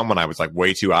focus on when I was like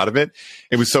way too out of it.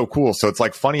 It was so cool. So it's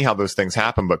like funny how those things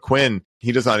happen. But Quinn,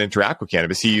 he does not interact with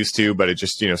cannabis. He used to, but it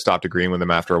just, you know, stopped agreeing with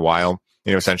him after a while.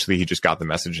 You know, essentially he just got the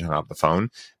message and hung up the phone,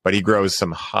 but he grows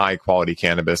some high quality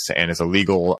cannabis and is a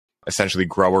legal, essentially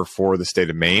grower for the state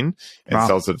of Maine and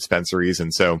sells to dispensaries.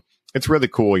 And so it's really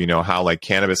cool, you know, how like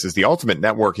cannabis is the ultimate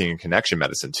networking and connection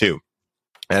medicine too.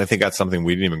 And I think that's something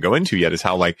we didn't even go into yet is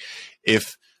how like,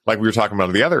 if like we were talking about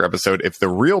in the other episode, if the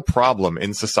real problem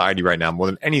in society right now, more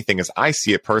than anything, as I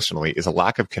see it personally, is a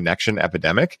lack of connection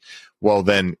epidemic, well,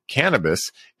 then cannabis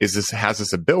has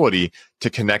this ability to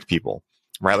connect people.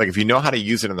 Right? Like if you know how to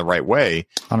use it in the right way,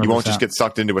 100%. You won't just get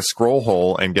sucked into a scroll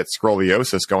hole and get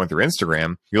scoliosis going through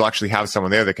Instagram. You'll actually have someone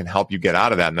there that can help you get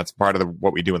out of that. And that's part of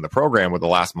what we do in the program with the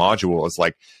last module is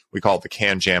like, we call it the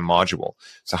Can Jam module.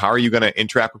 So how are you going to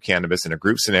interact with cannabis in a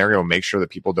group scenario and make sure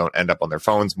that people don't end up on their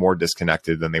phones more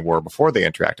disconnected than they were before they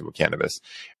interacted with cannabis?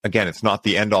 Again, it's not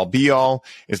the end all be all.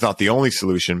 It's not the only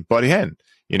solution, but again,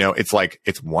 you know, it's like,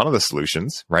 it's one of the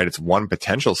solutions, right? It's one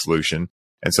potential solution.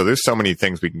 And so there's so many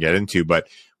things we can get into, but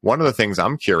one of the things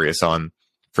I'm curious on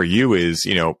for you is,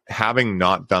 you know, having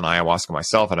not done ayahuasca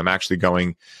myself, and I'm actually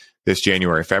going this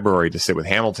January, February to sit with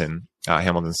Hamilton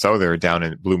Souther down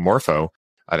in Blue Morpho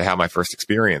to have my first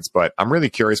experience. But I'm really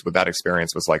curious what that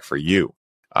experience was like for you,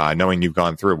 knowing you've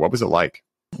gone through. What was it like?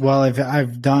 Well,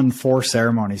 I've done 4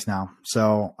 ceremonies now,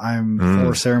 so I'm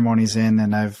 4 ceremonies in,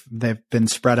 and they've been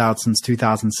spread out since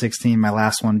 2016. My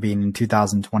last one being in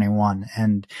 2021,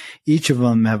 and each of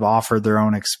them have offered their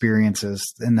own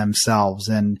experiences in themselves.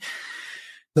 And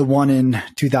the one in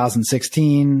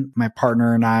 2016, my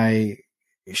partner and I,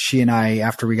 she and I,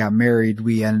 after we got married,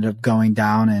 we ended up going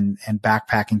down and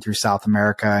backpacking through South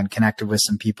America and connected with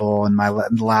some people. In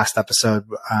the last episode,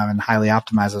 in Highly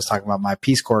Optimized, I was talking about my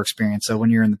Peace Corps experience. So when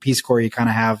you're in the Peace Corps, you kind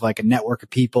of have like a network of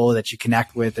people that you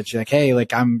connect with, that you're like, hey,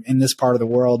 like I'm in this part of the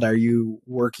world. Are you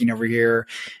working over here?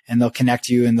 And they'll connect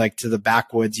you and like to the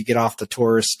backwoods. You get off the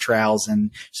tourist trails,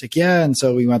 and she's like, yeah. And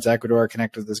so we went to Ecuador,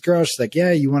 connected with this girl. She's like,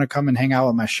 yeah, you want to come and hang out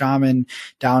with my shaman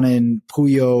down in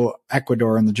Puyo,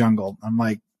 Ecuador in the jungle? I'm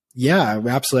like, yeah,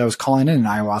 absolutely. I was calling in an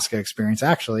ayahuasca experience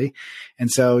actually.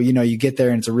 And so, you know, you get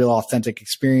there and it's a real authentic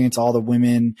experience. All the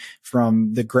women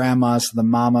from the grandmas to the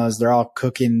mamas, they're all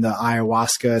cooking the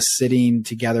ayahuasca, sitting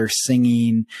together,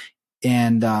 singing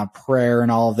and prayer and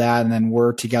all of that. And then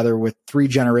we're together with 3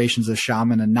 generations of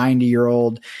shaman, a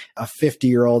 90-year-old, a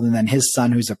 50-year-old, and then his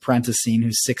son who's apprenticing,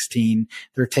 who's 16.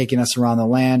 They're taking us around the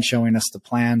land, showing us the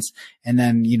plants. And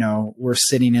then, you know, we're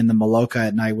sitting in the Maloka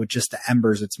at night with just the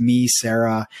embers. It's me,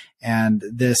 Sarah, and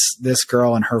this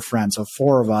girl and her friend. So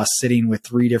 4 of us sitting with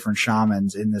 3 different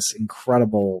shamans in this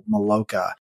incredible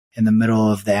Maloka in the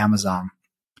middle of the Amazon.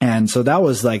 And so that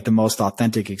was like the most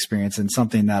authentic experience and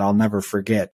something that I'll never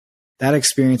forget. That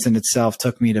experience in itself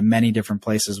took me to many different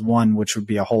places, one, which would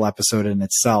be a whole episode in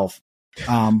itself,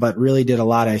 but really did a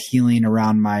lot of healing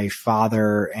around my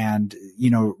father and, you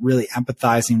know, really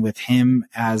empathizing with him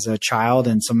as a child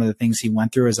and some of the things he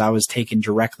went through as I was taken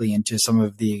directly into some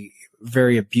of the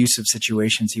very abusive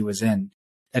situations he was in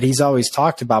that he's always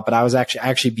talked about, but I was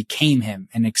actually became him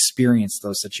and experienced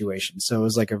those situations. So it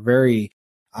was like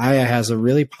Aya has a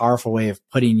really powerful way of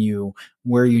putting you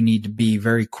where you need to be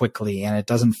very quickly, and it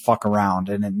doesn't fuck around.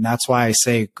 And that's why I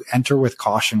say enter with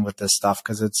caution with this stuff,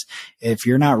 because if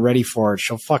you're not ready for it,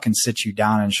 she'll fucking sit you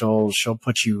down and she'll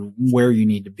put you where you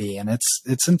need to be. And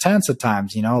it's intense at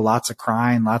times, lots of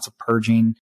crying, lots of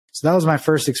purging. So that was my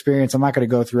first experience. I'm not going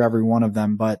to go through every one of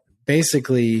them, but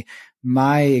basically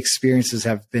my experiences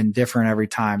have been different every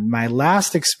time. My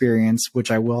last experience,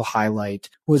 which I will highlight,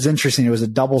 was interesting. It was a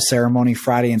double ceremony,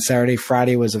 Friday and Saturday.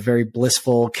 Friday was a very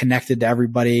blissful, connected to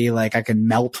everybody. Like I could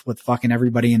melt with fucking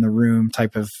everybody in the room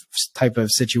type of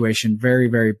situation. Very,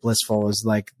 very blissful. It was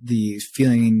like the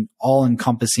feeling all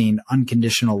encompassing,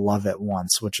 unconditional love at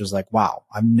once, which was like, wow,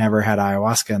 I've never had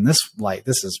ayahuasca in this light.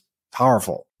 This is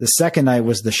powerful. The second night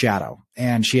was the shadow,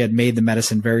 and she had made the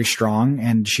medicine very strong.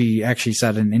 And she actually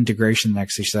said an integration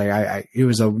next. She said, it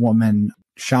was a woman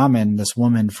shaman, this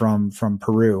woman from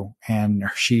Peru, and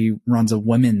she runs a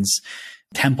women's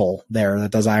temple there that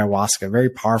does ayahuasca. Very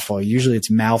powerful. Usually it's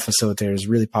male facilitators,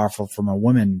 really powerful from a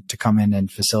woman to come in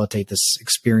and facilitate this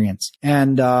experience.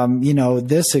 And,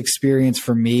 this experience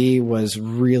for me was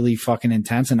really fucking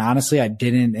intense. And honestly,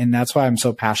 and that's why I'm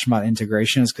so passionate about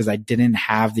integration, is because I didn't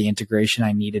have the integration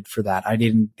I needed for that. I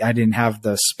didn't have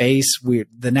the space.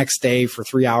 The next day for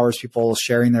 3 hours, people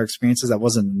sharing their experiences, that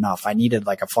wasn't enough. I needed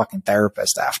like a fucking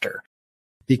therapist after,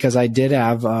 because I did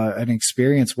have an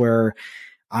experience where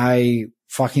I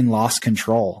fucking lost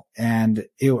control. And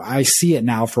I see it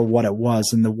now for what it was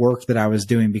and the work that I was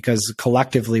doing, because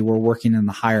collectively we're working in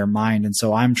the higher mind. And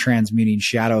so I'm transmuting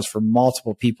shadows for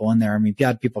multiple people in there. I mean, you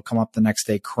had people come up the next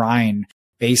day crying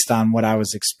based on what I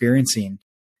was experiencing.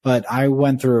 But I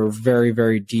went through a very,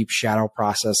 very deep shadow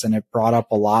process, and it brought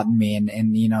up a lot in me.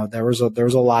 And there was a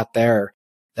lot there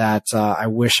that I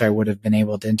wish I would have been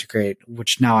able to integrate,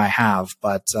 which now I have.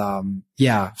 But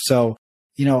so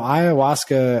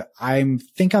ayahuasca, I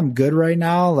think I'm good right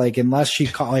now. Like, unless she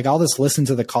I'll just listen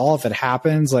to the call. If it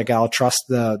happens, like, I'll trust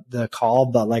the call.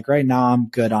 But like right now, I'm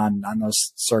good on those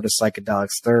sort of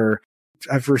psychedelics.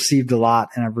 I've received a lot,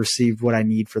 and I've received what I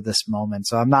need for this moment.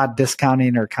 So I'm not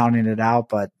discounting or counting it out,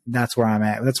 but that's where I'm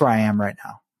at. That's where I am right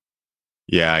now.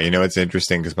 Yeah. It's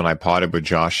interesting because when I potted with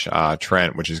Josh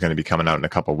Trent, which is going to be coming out in a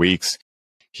couple of weeks,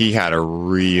 he had a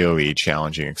really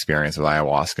challenging experience with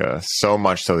ayahuasca, so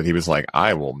much so that he was like,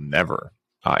 I will never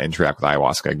interact with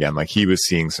ayahuasca again. Like, he was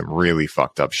seeing some really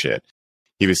fucked up shit.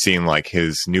 He was seeing like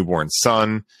his newborn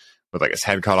son with like his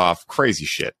head cut off, crazy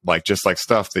shit, like just like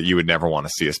stuff that you would never want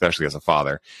to see, especially as a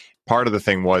father. Part of the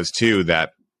thing was too,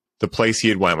 that the place he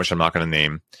had went, which I'm not going to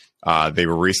name, they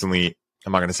were recently,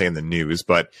 I'm not going to say in the news,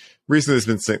 but recently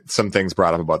there's been some things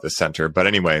brought up about this center. But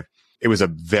anyway, it was a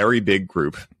very big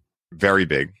group. Very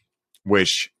big,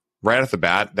 which right off the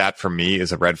bat, that for me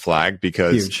is a red flag,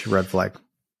 because huge red flag.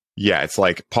 Yeah. It's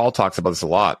like Paul talks about this a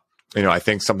lot. I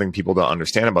think something people don't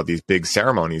understand about these big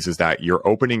ceremonies is that you're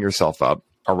opening yourself up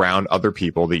around other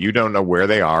people that you don't know where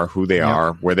they are, who they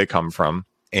are, where they come from.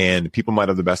 And people might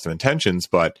have the best of intentions,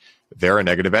 but there are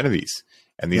negative entities.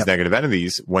 And these negative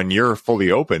entities, when you're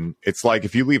fully open, it's like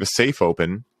if you leave a safe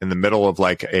open in the middle of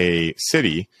like a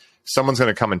city, someone's going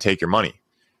to come and take your money.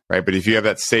 Right. But if you have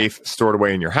that safe stored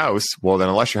away in your house, well, then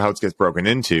unless your house gets broken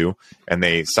into and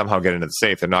they somehow get into the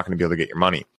safe, they're not going to be able to get your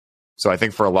money. So I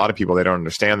think for a lot of people, they don't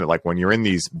understand that, like, when you're in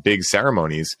these big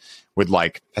ceremonies with I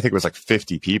think it was like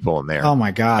 50 people in there. Oh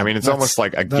my God. I mean, it's almost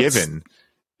like a given.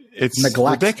 It's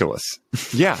neglect. Ridiculous.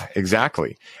 Yeah,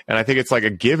 exactly. And I think it's like a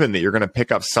given that you're going to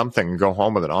pick up something and go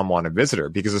home with an unwanted visitor,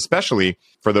 because especially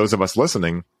for those of us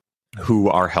listening who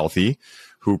are healthy,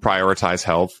 who prioritize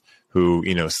health, who,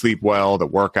 sleep well, that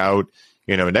work out,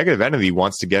 a negative entity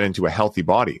wants to get into a healthy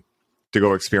body to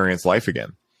go experience life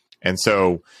again. And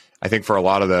so I think for a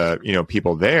lot of the,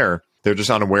 people there, they're just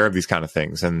unaware of these kind of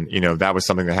things. And, that was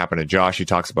something that happened to Josh. He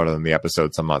talks about it in the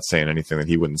episode, so I'm not saying anything that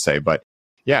he wouldn't say, but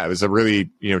yeah, it was a really,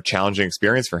 challenging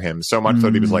experience for him. So much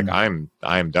that he was like, I am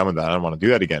done with that. I don't want to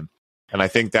do that again. And I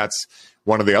think that's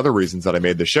one of the other reasons that I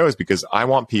made the show, is because I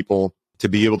want people to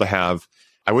be able to have,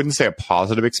 I wouldn't say a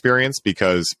positive experience,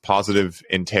 because positive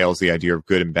entails the idea of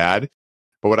good and bad.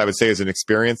 But what I would say is an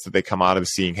experience that they come out of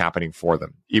seeing happening for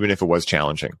them, even if it was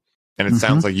challenging. And it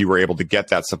sounds like you were able to get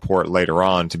that support later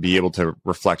on to be able to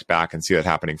reflect back and see that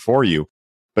happening for you.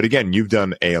 But again, you've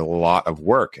done a lot of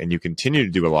work, and you continue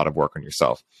to do a lot of work on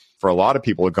yourself. For a lot of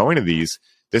people going to these,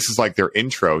 this is like their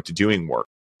intro to doing work.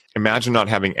 Imagine not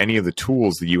having any of the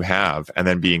tools that you have and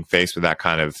then being faced with that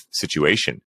kind of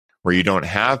situation where you don't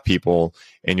have people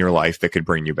in your life that could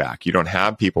bring you back. You don't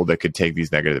have people that could take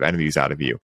these negative entities out of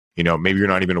you. Maybe you're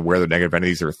not even aware that negative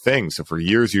entities are a thing. So for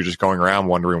years, you're just going around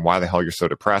wondering why the hell you're so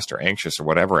depressed or anxious or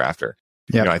whatever after.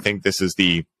 Yep. I think this is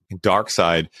the dark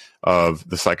side of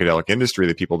the psychedelic industry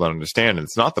that people don't understand. And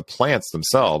it's not the plants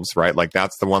themselves, right? Like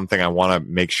that's the one thing I want to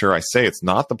make sure I say. It's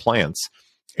not the plants.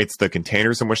 It's the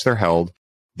containers in which they're held,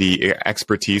 the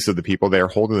expertise of the people there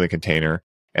holding the container,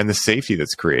 and the safety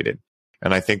that's created.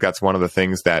 And I think that's one of the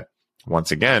things that,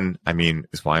 once again,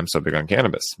 is why I'm so big on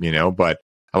cannabis, but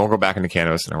I won't go back into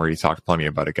cannabis, and I already talked plenty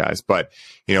about it, guys. But,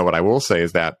 what I will say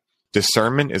is that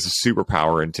discernment is a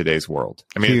superpower in today's world.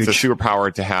 Huge. It's a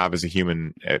superpower to have as a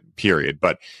human, period.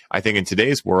 But I think in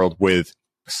today's world, with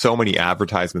so many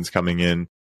advertisements coming in,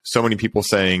 so many people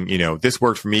saying, this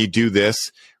worked for me, do this,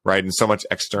 right? And so much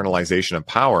externalization of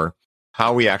power,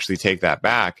 how we actually take that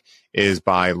back is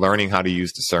by learning how to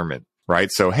use discernment, right?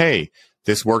 So, hey,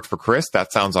 this worked for Chris.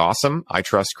 That sounds awesome. I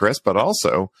trust Chris, but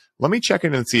also let me check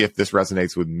in and see if this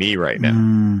resonates with me right now.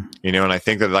 And I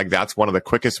think that that's one of the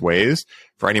quickest ways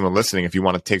for anyone listening. If you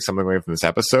want to take something away from this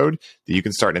episode that you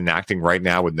can start enacting right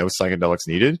now with no psychedelics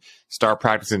needed, start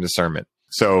practicing discernment.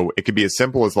 So it could be as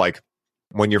simple as like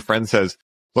when your friend says,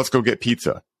 let's go get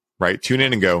pizza, right? Tune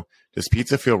in and go, does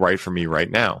pizza feel right for me right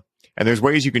now? And there's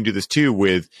ways you can do this too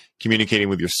with communicating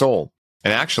with your soul.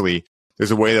 And actually,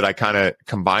 there's a way that I kind of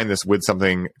combine this with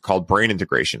something called brain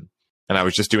integration. And I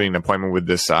was just doing an appointment with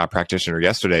this practitioner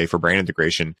yesterday for brain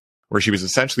integration, where she was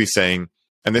essentially saying,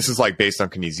 and this is like based on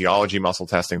kinesiology, muscle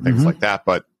testing, things like that.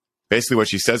 But basically what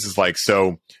she says is like,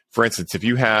 so for instance, if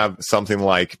you have something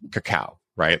like cacao,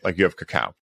 right? Like you have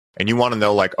cacao and you want to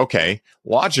know like, okay,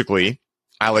 logically,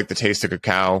 I like the taste of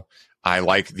cacao. I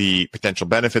like the potential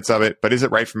benefits of it, but is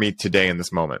it right for me today in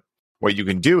this moment? What you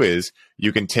can do is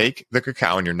you can take the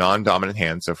cacao in your non-dominant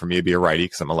hand. So for me, it'd be a righty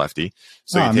because I'm a lefty.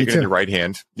 So you take it in your right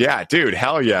hand. Yeah, dude,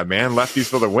 hell yeah, man. Lefties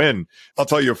for the win. I'll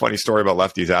tell you a funny story about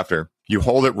lefties after. You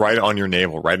hold it right on your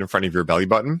navel, right in front of your belly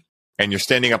button. And you're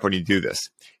standing up when you do this.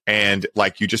 And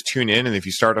like you just tune in. And if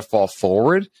you start to fall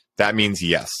forward, that means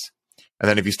yes. And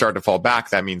then if you start to fall back,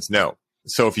 that means no.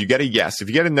 So if you get a yes, if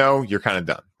you get a no, you're kind of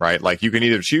done, right? Like you can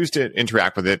either choose to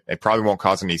interact with it. It probably won't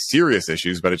cause any serious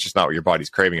issues, but it's just not what your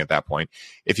body's craving at that point.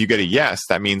 If you get a yes,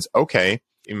 that means, okay,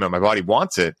 my body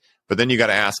wants it, but then you got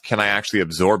to ask, can I actually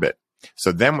absorb it?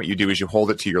 So then what you do is you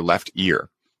hold it to your left ear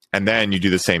and then you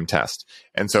do the same test.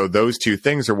 And so those two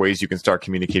things are ways you can start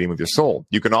communicating with your soul.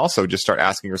 You can also just start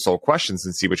asking your soul questions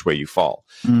and see which way you fall.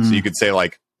 So you could say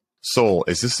like, soul,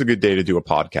 is this a good day to do a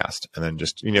podcast? And then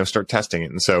just, start testing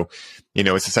it. And so,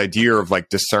 it's this idea of like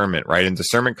discernment, right? And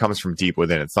discernment comes from deep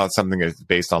within. It's not something that's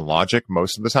based on logic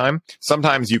most of the time.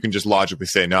 Sometimes you can just logically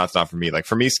say, no, it's not for me. Like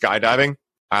for me, skydiving,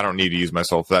 I don't need to use my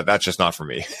soul for that. That's just not for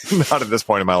me. Not at this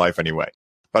point in my life anyway.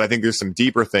 But I think there's some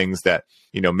deeper things that,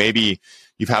 maybe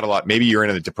you've had maybe you're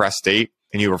in a depressed state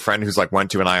and you have a friend who's like went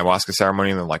to an ayahuasca ceremony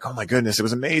and they're like, oh my goodness, it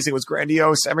was amazing. It was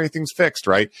grandiose. Everything's fixed,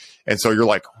 right? And so you're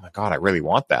like, oh my God, I really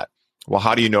want that. Well,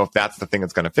 how do you know if that's the thing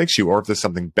that's going to fix you or if there's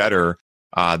something better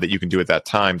that you can do at that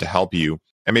time to help you?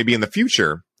 And maybe in the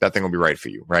future, that thing will be right for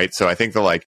you, right? So I think that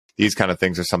like these kind of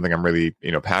things are something I'm really,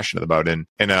 passionate about. And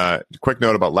a quick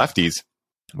note about lefties.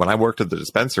 When I worked at the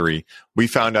dispensary, we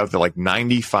found out that like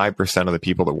 95% of the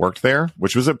people that worked there,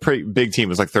 which was a pretty big team, it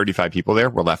was like 35 people there,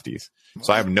 were lefties.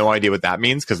 So I have no idea what that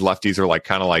means because lefties are like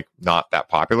kind of like not that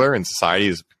popular in society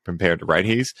as compared to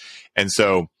righties. And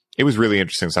so it was really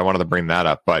interesting. So I wanted to bring that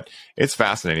up, but it's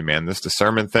fascinating, man. This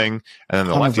discernment thing and then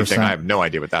the 100%. Lefty thing, I have no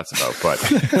idea what that's about, but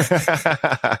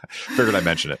figured I'd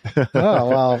mention it. Oh,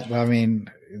 well,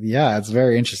 yeah, it's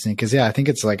very interesting because, I think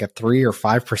it's like a 3 or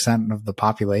 5% of the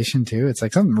population too. It's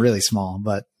like something really small,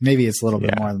 but maybe it's a little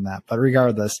bit more than that. But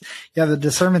regardless, the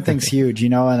discernment thing's huge,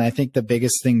 and I think the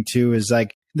biggest thing too is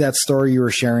like that story you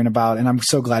were sharing about, and I'm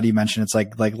so glad you mentioned it's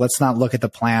like let's not look at the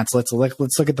plants. Let's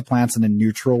look at the plants in a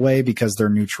neutral way because they're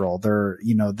neutral. They're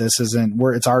this isn't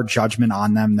where it's our judgment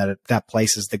on them that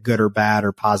place is the good or bad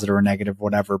or positive or negative,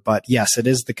 whatever. But yes, it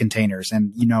is the containers,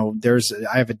 and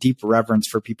I have a deep reverence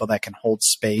for people that can hold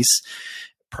space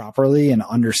properly and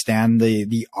understand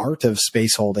the art of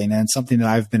space holding. And it's something that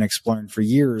I've been exploring for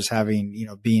years, having,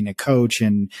 being a coach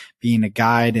and being a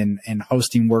guide and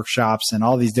hosting workshops and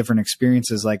all these different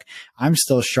experiences. Like I'm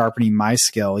still sharpening my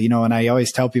skill, and I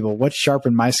always tell people what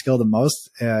sharpened my skill the most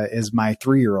is my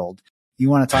 3-year-old. You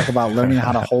want to talk about learning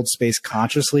how to hold space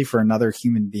consciously for another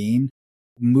human being?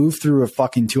 Move through a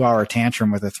fucking 2-hour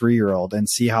tantrum with a 3-year-old and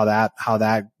see how that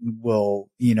will,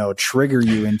 trigger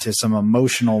you into some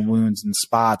emotional wounds and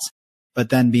spots, but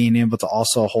then being able to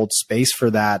also hold space for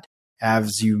that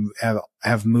as you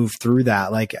have moved through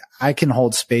that. Like I can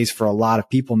hold space for a lot of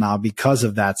people now because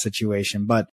of that situation,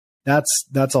 but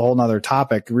that's a whole nother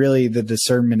topic. Really, the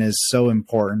discernment is so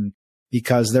important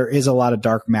because there is a lot of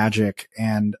dark magic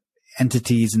and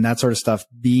entities and that sort of stuff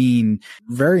being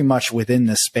very much within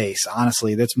this space.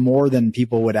 Honestly, that's more than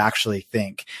people would actually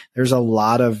think. There's a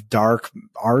lot of dark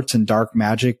arts and dark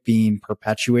magic being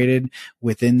perpetuated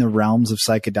within the realms of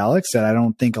psychedelics that I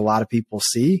don't think a lot of people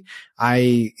see.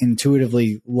 I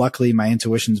intuitively, luckily, my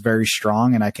intuition is very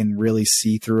strong and I can really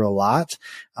see through a lot.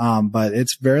 But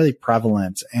it's very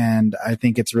prevalent. And I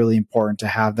think it's really important to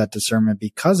have that discernment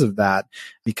because of that,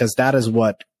 because that is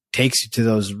what takes you to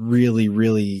those really,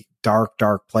 really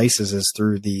dark places, is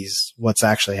through what's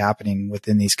actually happening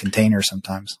within these containers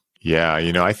sometimes. Yeah.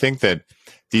 I think that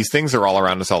these things are all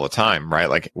around us all the time, right?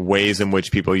 Like ways in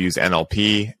which people use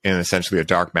NLP in essentially a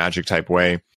dark magic type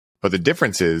way. But the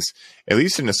difference is, at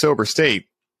least in a sober state,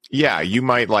 yeah, you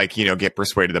might get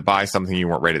persuaded to buy something you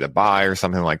weren't ready to buy or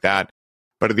something like that.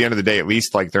 But at the end of the day, at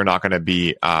least they're not going to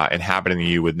be inhabiting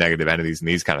you with negative entities and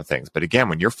these kind of things. But again,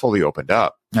 when you're fully opened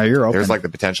up, you're open. There's the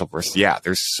potential for,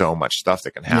 there's so much stuff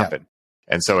that can happen.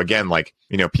 Yeah. And so again,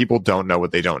 people don't know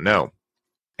what they don't know.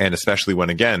 And especially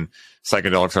when, again,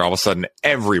 psychedelics are all of a sudden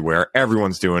everywhere,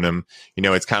 everyone's doing them.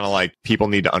 It's kind of like people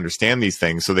need to understand these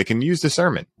things so they can use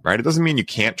discernment, right? It doesn't mean you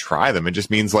can't try them. It just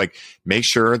means make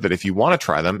sure that if you want to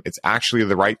try them, it's actually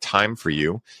the right time for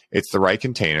you. It's the right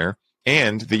container.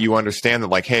 And that you understand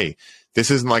that hey,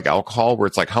 this isn't like alcohol where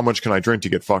it's how much can I drink to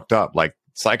get fucked up?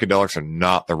 Psychedelics are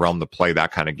not the realm to play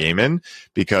that kind of game in,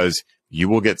 because you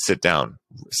will get sat down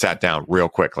real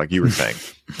quick, like you were saying.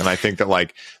 And I think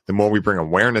that the more we bring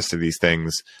awareness to these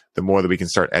things, the more that we can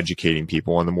start educating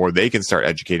people and the more they can start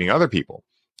educating other people.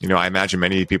 I imagine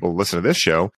many people who listen to this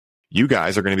show, you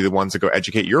guys are going to be the ones that go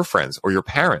educate your friends or your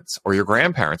parents or your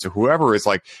grandparents or whoever is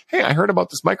hey, I heard about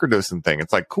this microdosing thing.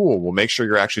 It's cool. Well, make sure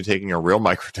you're actually taking a real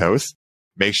microdose.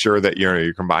 Make sure that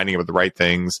you're combining it with the right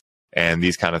things, and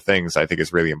these kind of things I think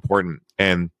is really important.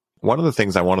 And one of the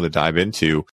things I wanted to dive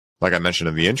into, like I mentioned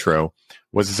in the intro,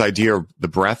 was this idea of the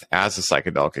breath as a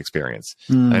psychedelic experience.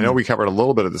 And I know we covered a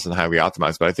little bit of this in Highly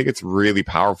Optimized, but I think it's really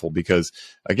powerful because,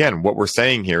 again, what we're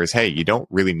saying here is, hey, you don't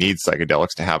really need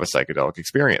psychedelics to have a psychedelic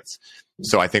experience.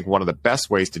 So I think one of the best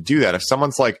ways to do that, if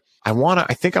someone's I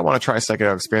think I want to try a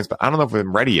psychedelic experience, but I don't know if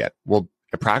I'm ready yet. Well,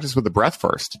 practice with the breath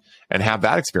first and have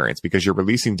that experience, because you're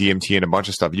releasing DMT and a bunch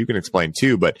of stuff you can explain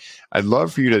too. But I'd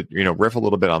love for you to, riff a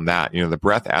little bit on that, the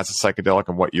breath as a psychedelic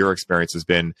and what your experience has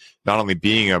been, not only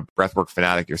being a breathwork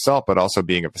fanatic yourself, but also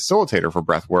being a facilitator for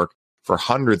breathwork for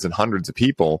hundreds and hundreds of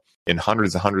people in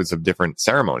hundreds and hundreds of different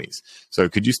ceremonies. So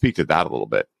could you speak to that a little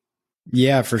bit?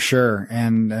 Yeah, for sure.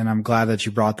 And I'm glad that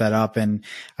you brought that up. And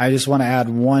I just want to add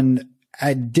one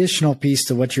additional piece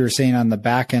to what you were saying on the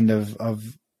back end of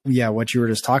what you were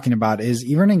just talking about is,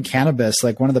 even in cannabis,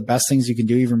 one of the best things you can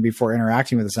do even before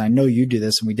interacting with us, and I know you do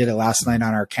this, and we did it last night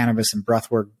on our cannabis and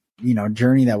breathwork,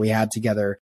 journey that we had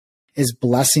together, is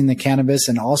blessing the cannabis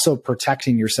and also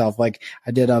protecting yourself.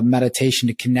 I did a meditation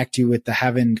to connect you with the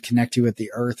heaven, connect you with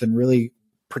the earth, and really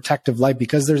protective light,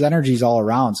 because there's energies all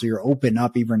around. So you're open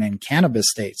up even in cannabis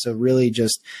state. So really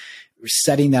just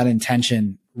setting that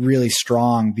intention really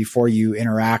strong before you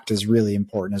interact is really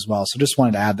important as well. So just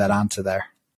wanted to add that onto there.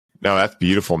 No, that's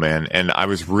beautiful, man. And I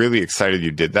was really excited you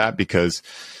did that, because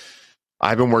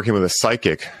I've been working with a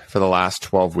psychic for the last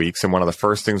 12 weeks. And one of the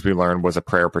first things we learned was a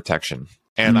prayer protection.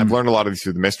 And I've learned a lot of these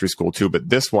through the mystery school too, but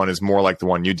this one is more like the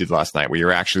one you did last night, where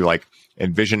you're actually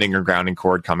envisioning your grounding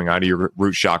cord coming out of your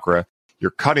root chakra.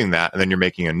 You're cutting that, and then you're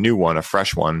making a new one, a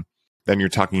fresh one. Then you're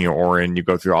tucking your aura in. You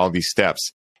go through all these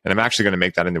steps. And I'm actually going to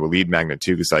make that into a lead magnet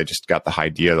too, because I just got the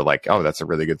idea that that's a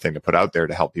really good thing to put out there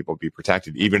to help people be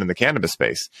protected, even in the cannabis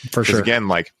space. For sure. Again,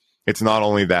 it's not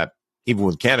only that, even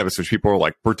with cannabis, which people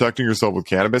are protecting yourself with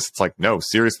cannabis. It's no,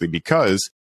 seriously, because,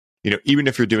 even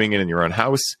if you're doing it in your own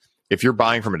house, if you're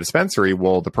buying from a dispensary,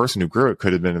 well, the person who grew it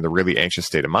could have been in a really anxious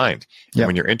state of mind. Yep. And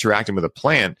when you're interacting with a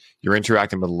plant, you're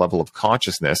interacting with a level of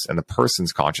consciousness and the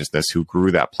person's consciousness who grew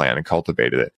that plant and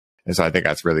cultivated it. And so I think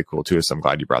that's really cool too. So I'm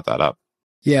glad you brought that up.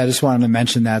 Yeah, I just wanted to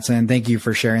mention that. And thank you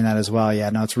for sharing that as well. Yeah,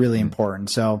 no, it's really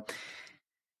important. So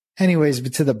anyways,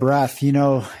 but to the breath,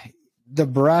 the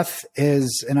breath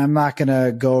is, and I'm not going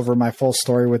to go over my full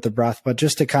story with the breath, but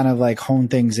just to kind of hone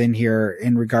things in here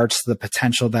in regards to the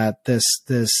potential that this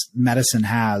medicine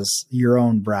has, your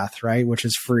own breath, right? Which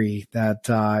is free, that,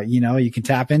 you can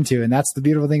tap into. And that's the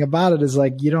beautiful thing about it is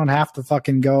you don't have to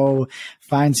fucking go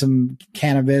find some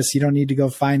cannabis. You don't need to go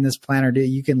find this plant, or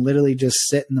you can literally just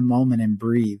sit in the moment and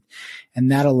breathe. And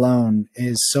that alone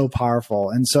is so powerful.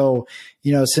 And so,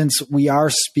 since we are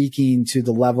speaking to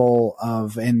the level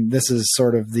of, and this is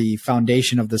sort of the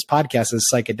foundation of this podcast is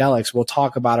psychedelics, we'll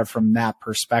talk about it from that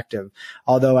perspective.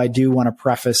 Although I do want to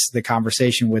preface the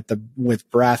conversation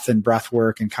with breath and breath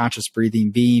work and conscious breathing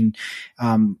being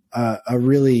a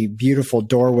really beautiful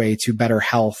doorway to better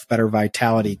health, better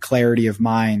vitality, clarity of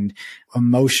mind,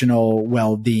 emotional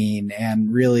well-being,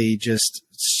 and really just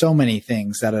so many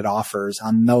things that it offers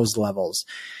on those levels.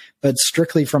 But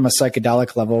strictly from a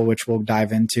psychedelic level, which we'll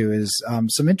dive into, is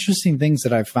some interesting things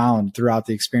that I've found throughout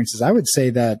the experiences. I would say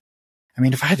that,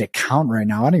 if I had to count right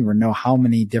now, I don't even know how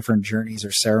many different journeys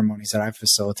or ceremonies that I've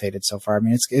facilitated so far.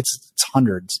 It's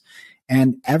hundreds.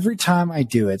 And every time I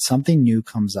do it, something new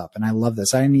comes up. And I love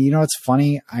this. It's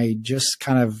funny. I just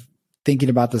kind of thinking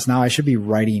about this now, I should be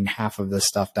writing half of this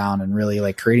stuff down and really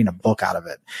like creating a book out of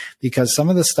it, because some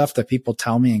of the stuff that people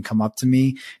tell me and come up to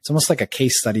me, it's almost like a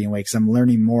case study in a way, because I'm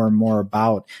learning more and more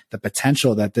about the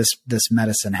potential that this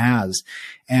medicine has.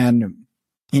 And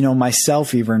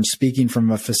myself, even speaking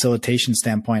from a facilitation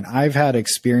standpoint, I've had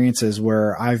experiences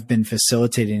where I've been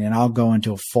facilitating and I'll go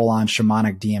into a full-on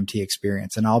shamanic DMT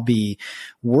experience, and I'll be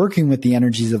working with the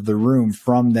energies of the room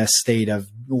from this state of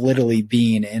literally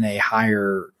being in a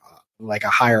higher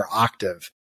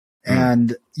octave.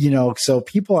 And, so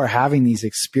people are having these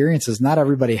experiences. Not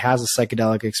everybody has a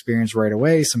psychedelic experience right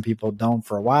away. Some people don't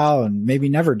for a while and maybe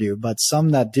never do, but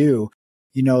some that do,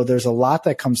 there's a lot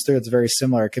that comes through. It's very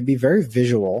similar. It can be very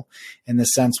visual in the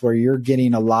sense where you're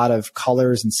getting a lot of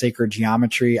colors and sacred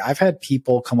geometry. I've had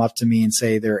people come up to me and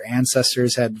say their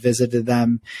ancestors had visited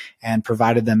them and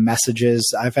provided them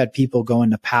messages. I've had people go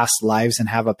into past lives and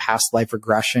have a past life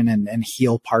regression and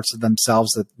heal parts of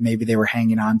themselves that maybe they were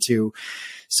hanging on to.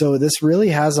 So this really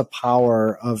has a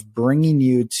power of bringing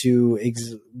you to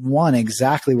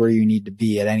exactly where you need to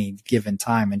be at any given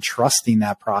time, and trusting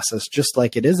that process, just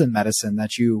like it is in medicine,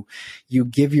 that you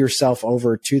give yourself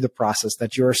over to the process,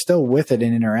 that you are still with it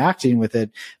and interacting with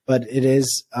it, but it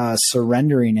is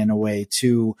surrendering in a way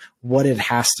to what it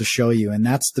has to show you. And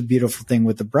that's the beautiful thing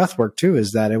with the breath work too,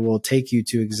 is that it will take you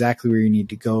to exactly where you need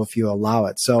to go if you allow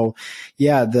it. So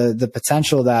yeah, the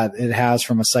potential that it has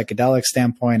from a psychedelic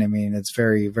standpoint, it's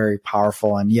very, very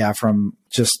powerful. And yeah, from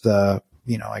just the,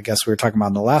 I guess we were talking about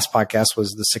in the last podcast, was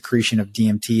the secretion of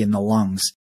DMT in the lungs,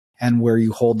 and where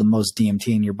you hold the most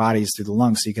DMT in your body is through the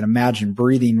lungs. So you can imagine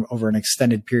breathing over an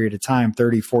extended period of time,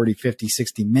 30, 40, 50,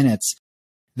 60 minutes.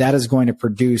 That is going to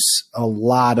produce a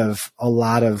lot of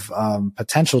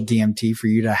potential DMT for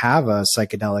you to have a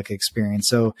psychedelic experience.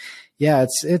 So yeah,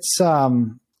 it's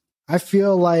I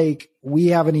feel like we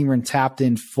haven't even tapped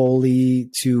in fully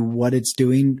to what it's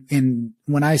doing. And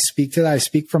when I speak to that, I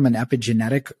speak from an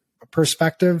epigenetic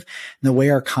perspective, and the way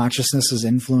our consciousness is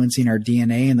influencing our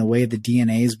DNA and the way the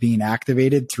DNA is being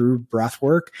activated through breath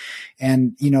work.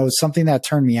 And, something that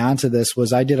turned me on to this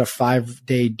was I did a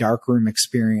 5-day darkroom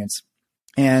experience.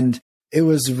 And it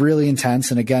was really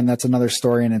intense. And again, that's another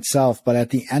story in itself. But at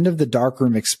the end of the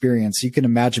darkroom experience, you can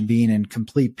imagine being in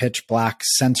complete pitch black,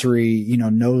 sensory,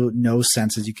 no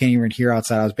senses. You can't even hear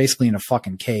outside. I was basically in a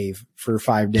fucking cave for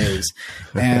 5 days.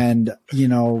 And,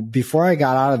 before I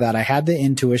got out of that, I had the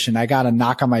intuition. I got a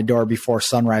knock on my door before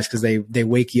sunrise, because they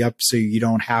wake you up so you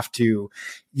don't have to,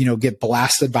 get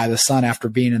blasted by the sun after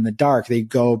being in the dark. They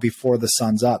go before the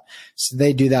sun's up. So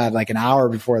they do that like an hour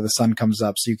before the sun comes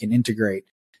up so you can integrate.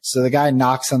 So the guy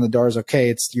knocks on the doors. Okay,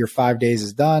 it's your 5 days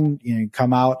is done. You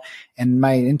come out, and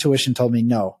my intuition told me,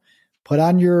 no, put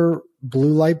on your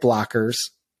blue light blockers,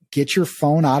 get your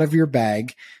phone out of your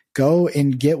bag, go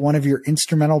and get one of your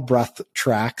instrumental breath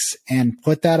tracks and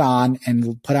put that on,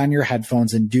 and put on your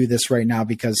headphones and do this right now,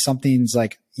 because something's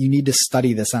like, you need to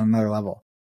study this on another level.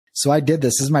 So I did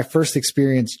this. This is my first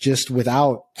experience just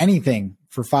without anything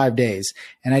for 5 days.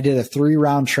 And I did a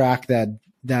 3-round track that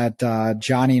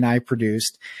Johnny and I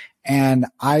produced. And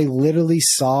I literally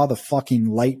saw the fucking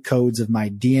light codes of my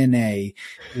DNA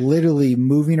literally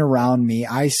moving around me.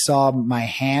 I saw my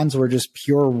hands were just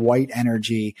pure white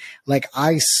energy. Like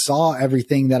I saw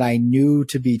everything that I knew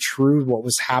to be true, what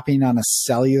was happening on a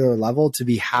cellular level, to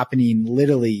be happening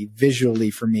literally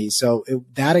visually for me. So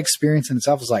that experience in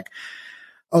itself was like,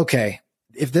 okay,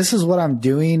 if this is what I'm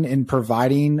doing and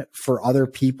providing for other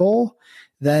people,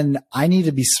 then I need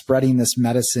to be spreading this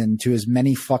medicine to as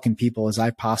many fucking people as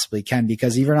I possibly can,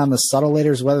 because even on the subtle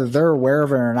layers, whether they're aware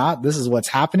of it or not, this is what's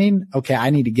happening. Okay, I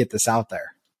need to get this out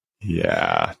there.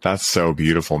 Yeah, that's so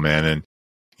beautiful, man. And,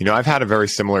 I've had a very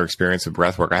similar experience with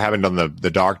breathwork. I haven't done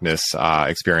the darkness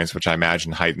experience, which I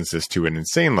imagine heightens this to an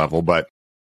insane level. But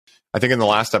I think in the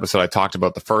last episode, I talked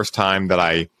about the first time that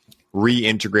I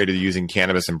reintegrated using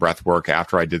cannabis and breath work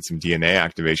after I did some DNA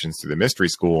activations through the mystery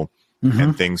school,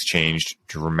 and things changed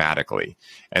dramatically.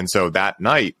 And so that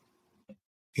night,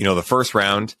 the first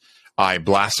round, I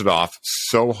blasted off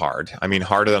so hard. I mean,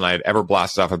 harder than I had ever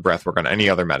blasted off with breath work on any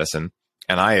other medicine.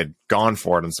 And I had gone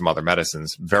for it on some other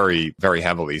medicines very, very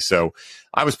heavily. So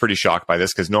I was pretty shocked by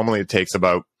this because normally it takes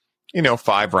about,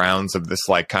 5 rounds of this,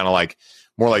 kind of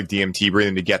more like DMT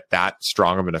breathing to get that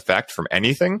strong of an effect from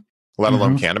anything, let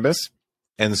alone cannabis.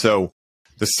 And so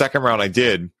the second round I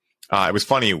did, it was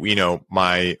funny,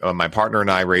 my partner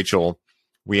and I, Rachel,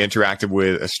 we interacted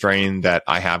with a strain that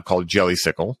I have called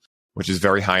Jellysicle, which is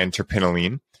very high in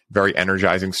terpinolene, very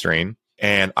energizing strain.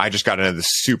 And I just got into the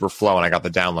super flow and I got the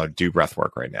download, do breath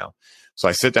work right now. So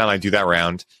I sit down, I do that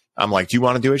round. I'm like, do you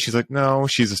want to do it? She's like, no,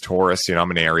 she's a Taurus. I'm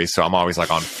an Aries. So I'm always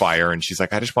on fire. And she's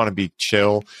like, I just want to be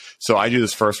chill. So I do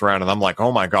this first round and I'm like,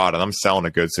 oh my God. And I'm selling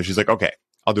it good. So she's like, okay,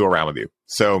 I'll do a round with you.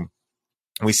 So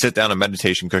we sit down on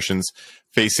meditation cushions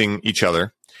facing each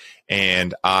other.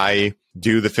 And I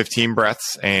do the 15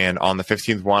 breaths. And on the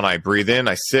 15th one, I breathe in,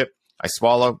 I sip, I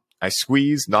swallow, I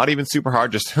squeeze, not even super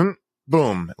hard, just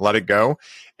boom, let it go.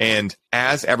 And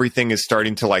as everything is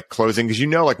starting to closing,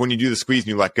 because when you do the squeeze and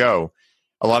you let go,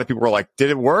 a lot of people were like, did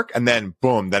it work? And then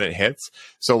boom, then it hits.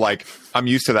 So I'm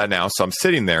used to that now. So I'm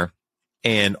sitting there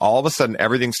and all of a sudden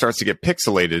everything starts to get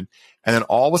pixelated. And then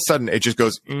all of a sudden it just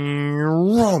goes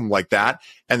like that.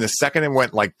 And the second it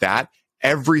went like that,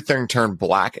 everything turned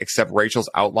black except Rachel's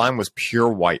outline was pure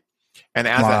white. And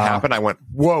as that happened, I went,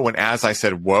 whoa. And as I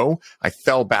said, whoa, I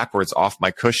fell backwards off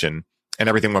my cushion and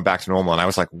everything went back to normal. And I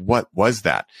was like, what was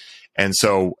that? And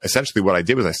so essentially what I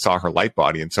did was I saw her light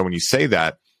body. And so when you say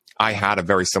that, I had a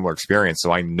very similar experience.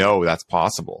 So I know that's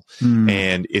possible.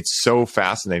 And it's so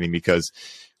fascinating because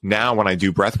now when I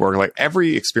do breath work,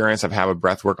 every experience I've had with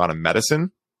breath work on a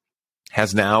medicine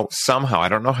has now somehow, I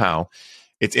don't know how,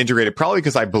 it's integrated, probably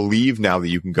because I believe now that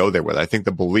you can go there with it. I think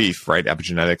the belief, right?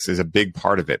 Epigenetics is a big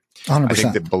part of it. 100%. I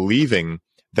think that believing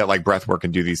that breath work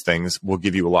and do these things will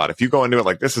give you a lot. If you go into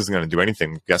it this isn't going to do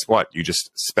anything, guess what? You just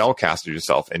spell casted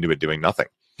yourself into it doing nothing.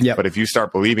 Yep. But if you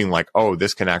start believing oh,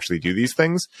 this can actually do these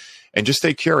things, and just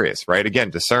stay curious, right?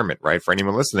 Again, discernment, right? For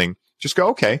anyone listening, just go,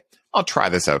 okay, I'll try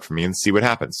this out for me and see what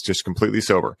happens. Just completely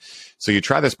sober. So you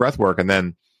try this breath work, and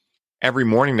then every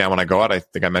morning now when I go out, I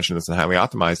think I mentioned this in Highly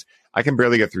Optimized, I can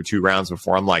barely get through 2 rounds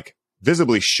before I'm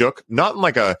visibly shook, not in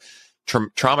a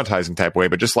traumatizing type way,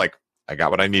 but just I got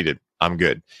what I needed. I'm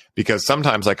good. Because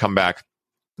sometimes I come back.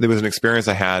 There was an experience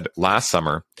I had last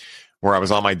summer where I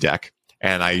was on my deck.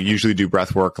 And I usually do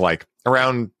breath work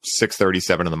around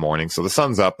 6:37 in the morning. So the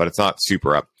sun's up, but it's not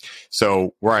super up.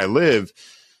 So where I live,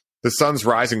 the sun's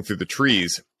rising through the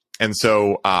trees. And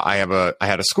so I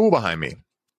had a school behind me.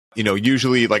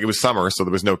 Usually it was summer, so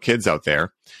there was no kids out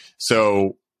there.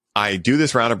 So I do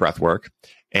this round of breath work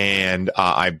and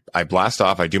I blast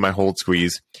off. I do my hold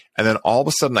squeeze. And then all of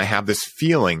a sudden I have this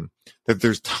feeling that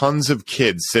there's tons of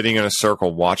kids sitting in a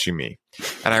circle watching me.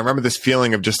 And I remember this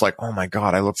feeling of just oh my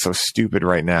God, I look so stupid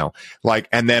right now.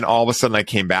 And then all of a sudden I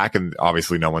came back and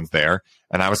obviously no one's there.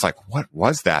 And I was like, what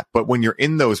was that? But when you're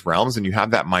in those realms and you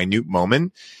have that minute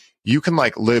moment, you can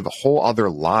live whole other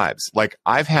lives.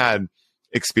 I've had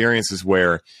experiences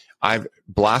where I've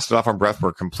blasted off on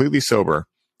breathwork completely sober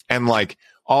and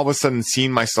all of a sudden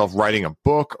seen myself writing a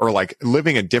book or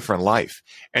living a different life.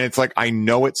 And it's I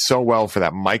know it so well for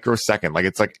that microsecond.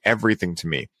 It's everything to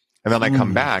me. And then I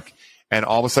come back and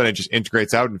all of a sudden it just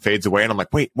integrates out and fades away. And I'm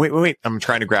like, wait. I'm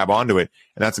trying to grab onto it.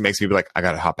 And that's what makes me be I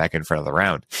got to hop back in front of the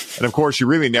round. And of course, you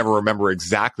really never remember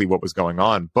exactly what was going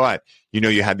on, but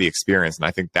you had the experience. And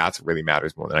I think that's what really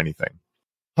matters more than anything.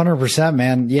 100%,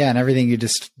 man. Yeah. And everything you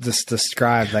just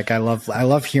described, I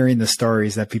love hearing the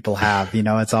stories that people have,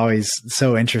 it's always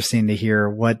so interesting to hear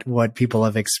what people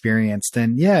have experienced.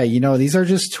 And yeah, these are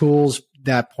just tools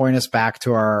that point us back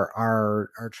to our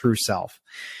true self.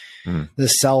 The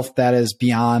self that is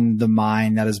beyond the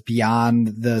mind, that is beyond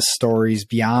the stories,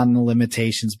 beyond the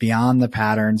limitations, beyond the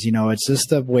patterns. It's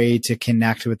just a way to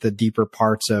connect with the deeper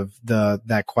parts of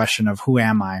that question of who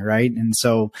am I, right? And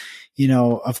so,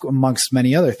 amongst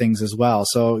many other things as well.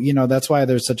 So, that's why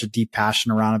there's such a deep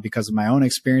passion around it because of my own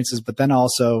experiences, but then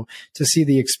also to see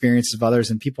the experiences of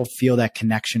others and people feel that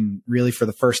connection really for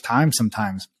the first time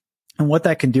sometimes. And what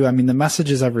that can do, the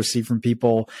messages I've received from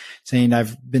people saying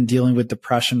I've been dealing with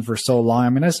depression for so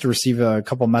long. I just received a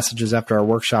couple messages after our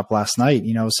workshop last night,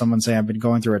 someone saying I've been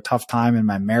going through a tough time in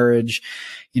my marriage.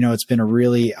 It's been a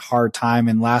really hard time.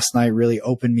 And last night really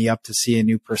opened me up to see a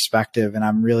new perspective. And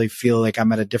I'm really feel like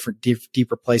I'm at a different,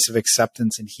 deeper place of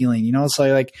acceptance and healing. It's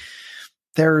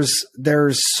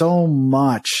there's so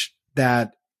much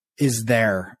that is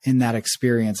there in that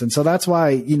experience. And so that's why,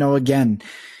 again,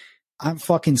 I'm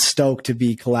fucking stoked to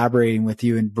be collaborating with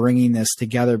you and bringing this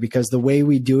together, because the way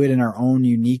we do it in our own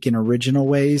unique and original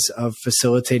ways of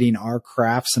facilitating our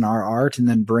crafts and our art, and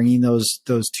then bringing those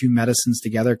two medicines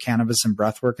together, cannabis and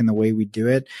breathwork, and the way we do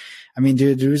it. I mean,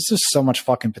 dude, there's just so much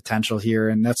fucking potential here.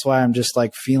 And that's why I'm just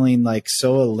like feeling like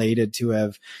so elated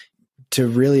to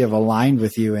really have aligned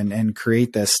with you and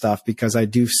create this stuff, because I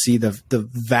do see the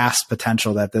vast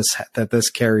potential that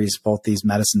this carries, both these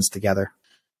medicines together.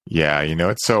 Yeah.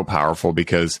 It's so powerful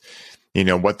because,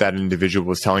 what that individual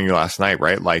was telling you last night,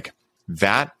 right? Like,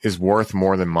 that is worth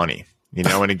more than money,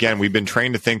 and again, we've been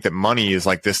trained to think that money is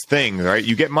like this thing, right?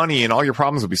 You get money and all your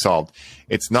problems will be solved.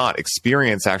 It's not.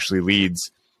 Experience actually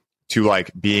leads to like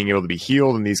being able to be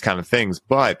healed and these kind of things.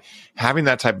 But having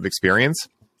that type of experience,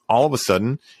 all of a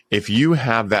sudden, if you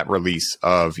have that release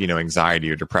of,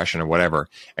 anxiety or depression or whatever,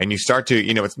 and you start to,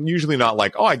 it's usually not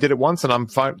like, oh, I did it once and I'm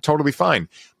totally fine,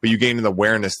 but you gain an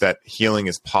awareness that healing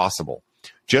is possible.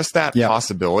 Just that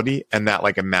possibility and that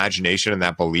like imagination and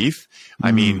that belief.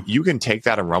 I mean, you can take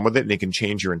that and run with it, and it can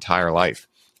change your entire life.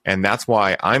 And that's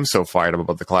why I'm so fired up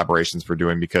about the collaborations we're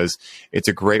doing, because it's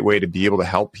a great way to be able to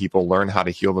help people learn how to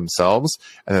heal themselves.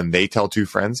 And then they tell two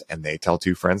friends, and they tell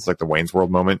two friends, like the Wayne's World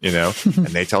moment, and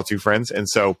they tell two friends. And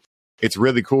so it's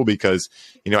really cool because,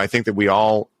 I think that we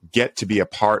all get to be a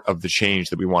part of the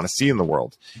change that we want to see in the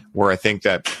world, where I think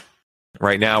that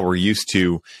right now we're used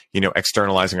to,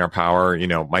 externalizing our power.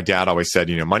 My dad always said,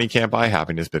 money can't buy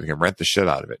happiness, but it can rent the shit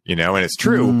out of it, and it's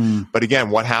true. But again,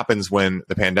 what happens when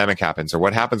the pandemic happens, or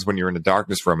what happens when you're in a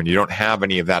darkness room and you don't have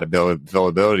any of that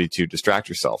availability to distract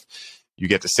yourself? You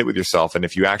get to sit with yourself. And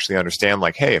if you actually understand,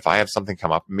 like, hey, if I have something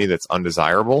come up in me that's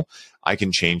undesirable, I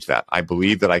can change that. I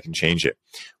believe that I can change it.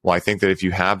 Well, I think that if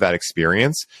you have that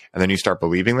experience and then you start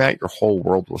believing that, your whole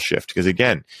world will shift. Because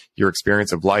again, your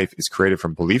experience of life is created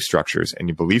from belief structures, and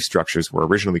your belief structures were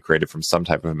originally created from some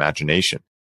type of imagination.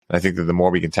 And I think that the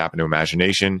more we can tap into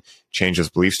imagination, change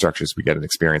those belief structures, we get an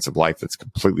experience of life that's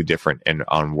completely different and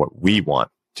on what we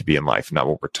want to be in life, not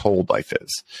what we're told life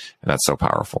is. And that's so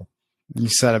powerful. You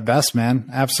said it best, man.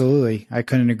 Absolutely. I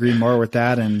couldn't agree more with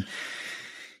that. And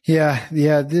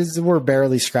we're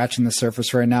barely scratching the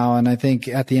surface right now. And I think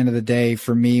at the end of the day,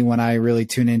 for me, when I really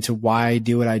tune into why I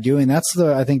do what I do, and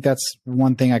I think that's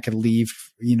one thing I could leave,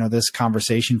 this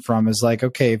conversation from, is like,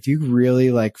 okay, if you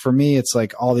really like, for me, it's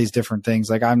like all these different things.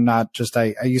 Like, I'm not just,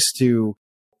 I used to,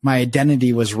 my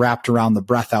identity was wrapped around the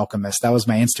Breath Alchemist. That was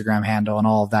my Instagram handle and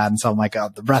all of that. And so I'm like, oh,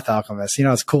 the Breath Alchemist,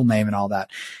 it's a cool name and all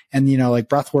that. And, like,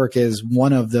 breathwork is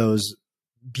one of those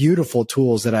beautiful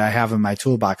tools that I have in my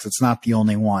toolbox. It's not the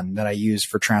only one that I use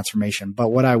for transformation. But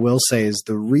what I will say is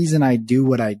the reason I do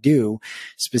what I do,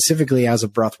 specifically as a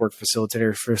breathwork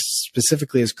facilitator,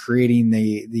 specifically as creating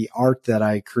the art that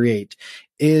I create,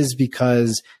 is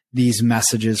because these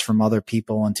messages from other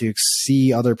people, and to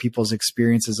see other people's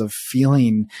experiences of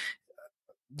feeling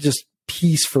just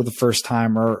peace for the first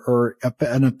time, or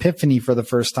an epiphany for the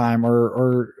first time,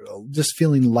 or just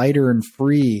feeling lighter and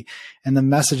free. And the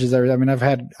messages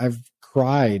I've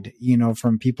cried,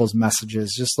 from people's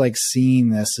messages, just like seeing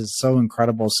this is so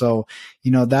incredible. So,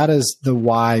 that is the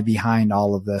why behind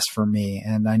all of this for me.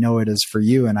 And I know it is for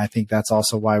you. And I think that's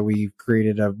also why we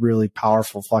created a really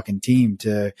powerful fucking team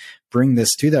to bring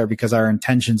this to there, because our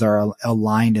intentions are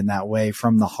aligned in that way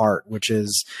from the heart, which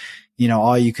is,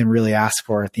 all you can really ask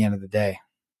for at the end of the day.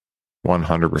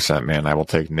 100%, man. I will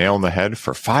take nail in the head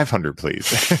for 500,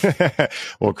 please.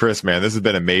 Well, Chris, man, this has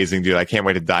been amazing, dude. I can't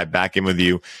wait to dive back in with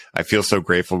you. I feel so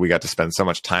grateful we got to spend so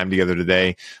much time together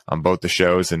today on both the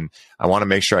shows. And I want to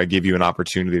make sure I give you an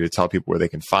opportunity to tell people where they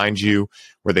can find you,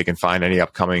 where they can find any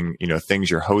upcoming,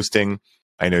 things you're hosting.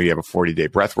 I know you have a 40-day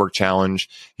breathwork challenge.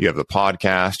 You have the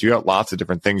podcast. You got lots of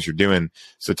different things you're doing.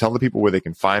 So tell the people where they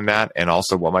can find that, and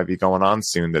also what might be going on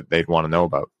soon that they'd want to know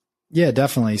about. Yeah,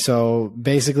 definitely. So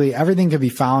basically everything can be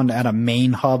found at a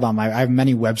main hub on I have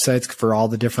many websites for all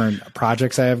the different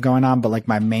projects I have going on, but like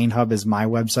my main hub is my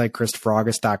website,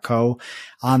 christopheraugust.co.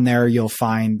 On there, you'll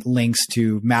find links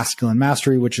to Masculine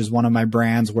Mastery, which is one of my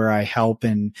brands where I help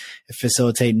and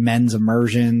facilitate men's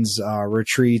immersions,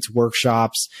 retreats,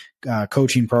 workshops,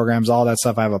 coaching programs, all that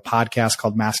stuff. I have a podcast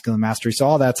called Masculine Mastery. So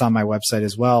all that's on my website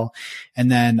as well. And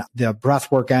then the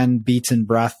breathwork end, Beats and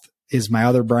Breath, is my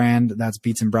other brand. That's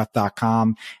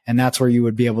beatsandbreath.com. And that's where you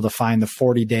would be able to find the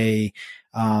 40-day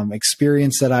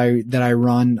experience that I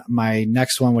run. My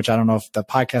next one, which I don't know if the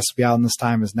podcast will be out in this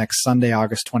time, is next Sunday,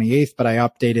 August 28th, but I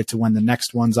update it to when the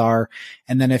next ones are.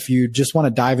 And then if you just want to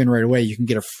dive in right away, you can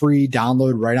get a free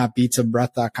download right on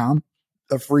beatsandbreath.com.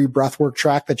 a free breathwork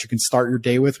track that you can start your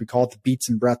day with. We call it the Beats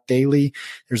and Breath Daily.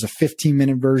 There's a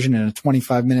 15-minute version and a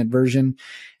 25-minute version.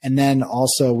 And then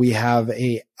also we have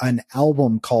an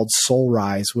album called Soul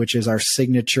Rise, which is our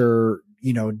signature,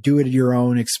 do it your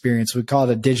own experience. We call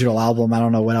it a digital album. I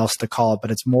don't know what else to call it, but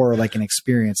it's more like an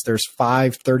experience. There's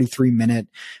 5 33-minute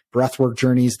breathwork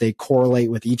journeys. They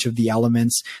correlate with each of the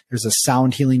elements. There's a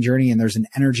sound healing journey and there's an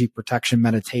energy protection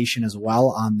meditation as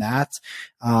well on that.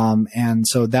 And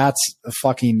so that's a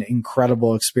fucking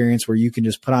incredible experience where you can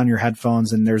just put on your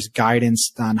headphones and there's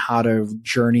guidance on how to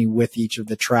journey with each of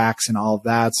the tracks and all of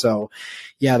that. So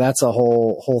yeah, that's a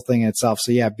whole thing in itself.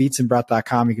 So yeah,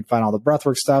 beatsandbreath.com. You can find all the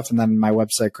breathwork stuff. And then my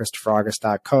website,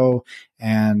 ChristopherAugust.co.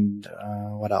 And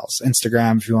what else?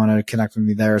 Instagram, if you want to connect with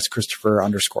me there, it's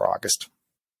Christopher_August.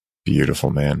 Beautiful,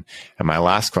 man. And my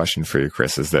last question for you,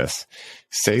 Chris, is this.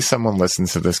 Say someone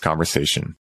listens to this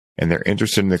conversation and they're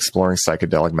interested in exploring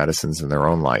psychedelic medicines in their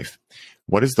own life.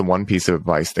 What is the one piece of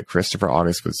advice that Christopher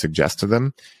August would suggest to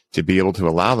them to be able to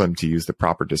allow them to use the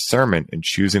proper discernment in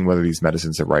choosing whether these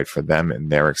medicines are right for them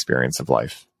and their experience of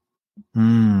life?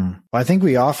 Well, I think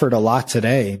we offered a lot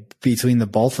today between the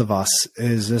both of us,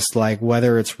 is just like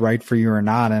whether it's right for you or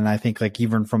not. And I think like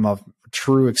even from a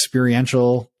true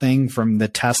experiential thing, from the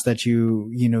test that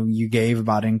you gave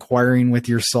about inquiring with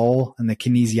your soul and the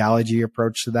kinesiology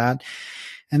approach to that.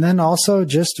 And then also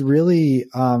just really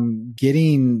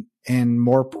getting and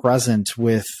more present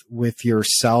with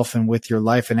yourself and with your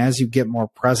life. And as you get more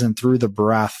present through the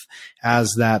breath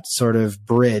as that sort of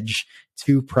bridge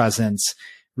to presence,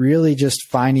 really just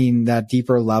finding that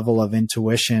deeper level of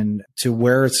intuition to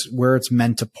where it's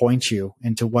meant to point you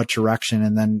into what direction,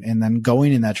 and then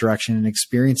going in that direction and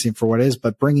experiencing for what it is,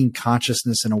 but bringing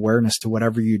consciousness and awareness to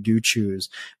whatever you do choose,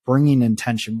 bringing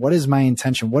intention. What is my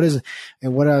intention? What is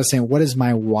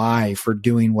my why for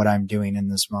doing what I'm doing in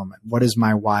this moment? What is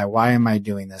my why? Why am I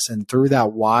doing this? And through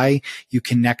that why, you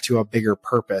connect to a bigger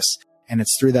purpose. And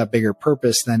it's through that bigger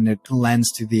purpose, then it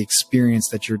lends to the experience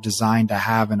that you're designed to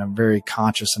have in a very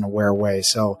conscious and aware way.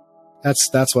 So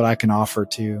that's what I can offer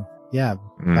to,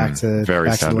 back to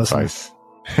sound advice.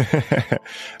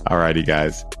 Alrighty,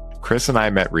 guys. Chris and I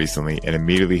met recently and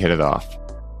immediately hit it off.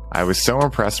 I was so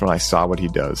impressed when I saw what he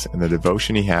does and the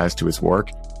devotion he has to his work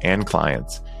and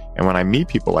clients. And when I meet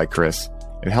people like Chris,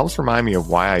 it helps remind me of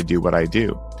why I do what I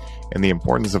do, and the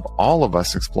importance of all of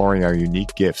us exploring our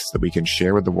unique gifts that we can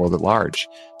share with the world at large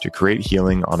to create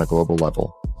healing on a global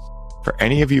level. For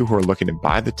any of you who are looking to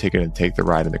buy the ticket and take the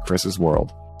ride into Chris's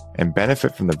world and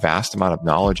benefit from the vast amount of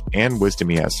knowledge and wisdom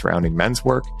he has surrounding men's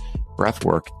work, breath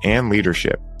work, and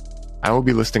leadership, I will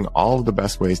be listing all of the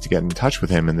best ways to get in touch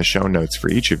with him in the show notes for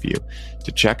each of you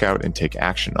to check out and take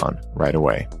action on right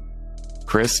away.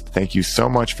 Chris, thank you so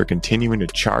much for continuing to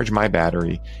charge my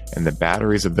battery and the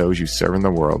batteries of those you serve in the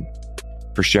world,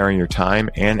 for sharing your time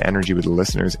and energy with the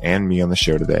listeners and me on the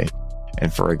show today,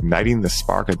 and for igniting the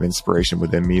spark of inspiration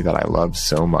within me that I love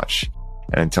so much.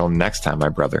 And until next time, my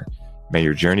brother, may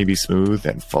your journey be smooth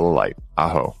and full of light.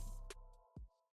 Aho.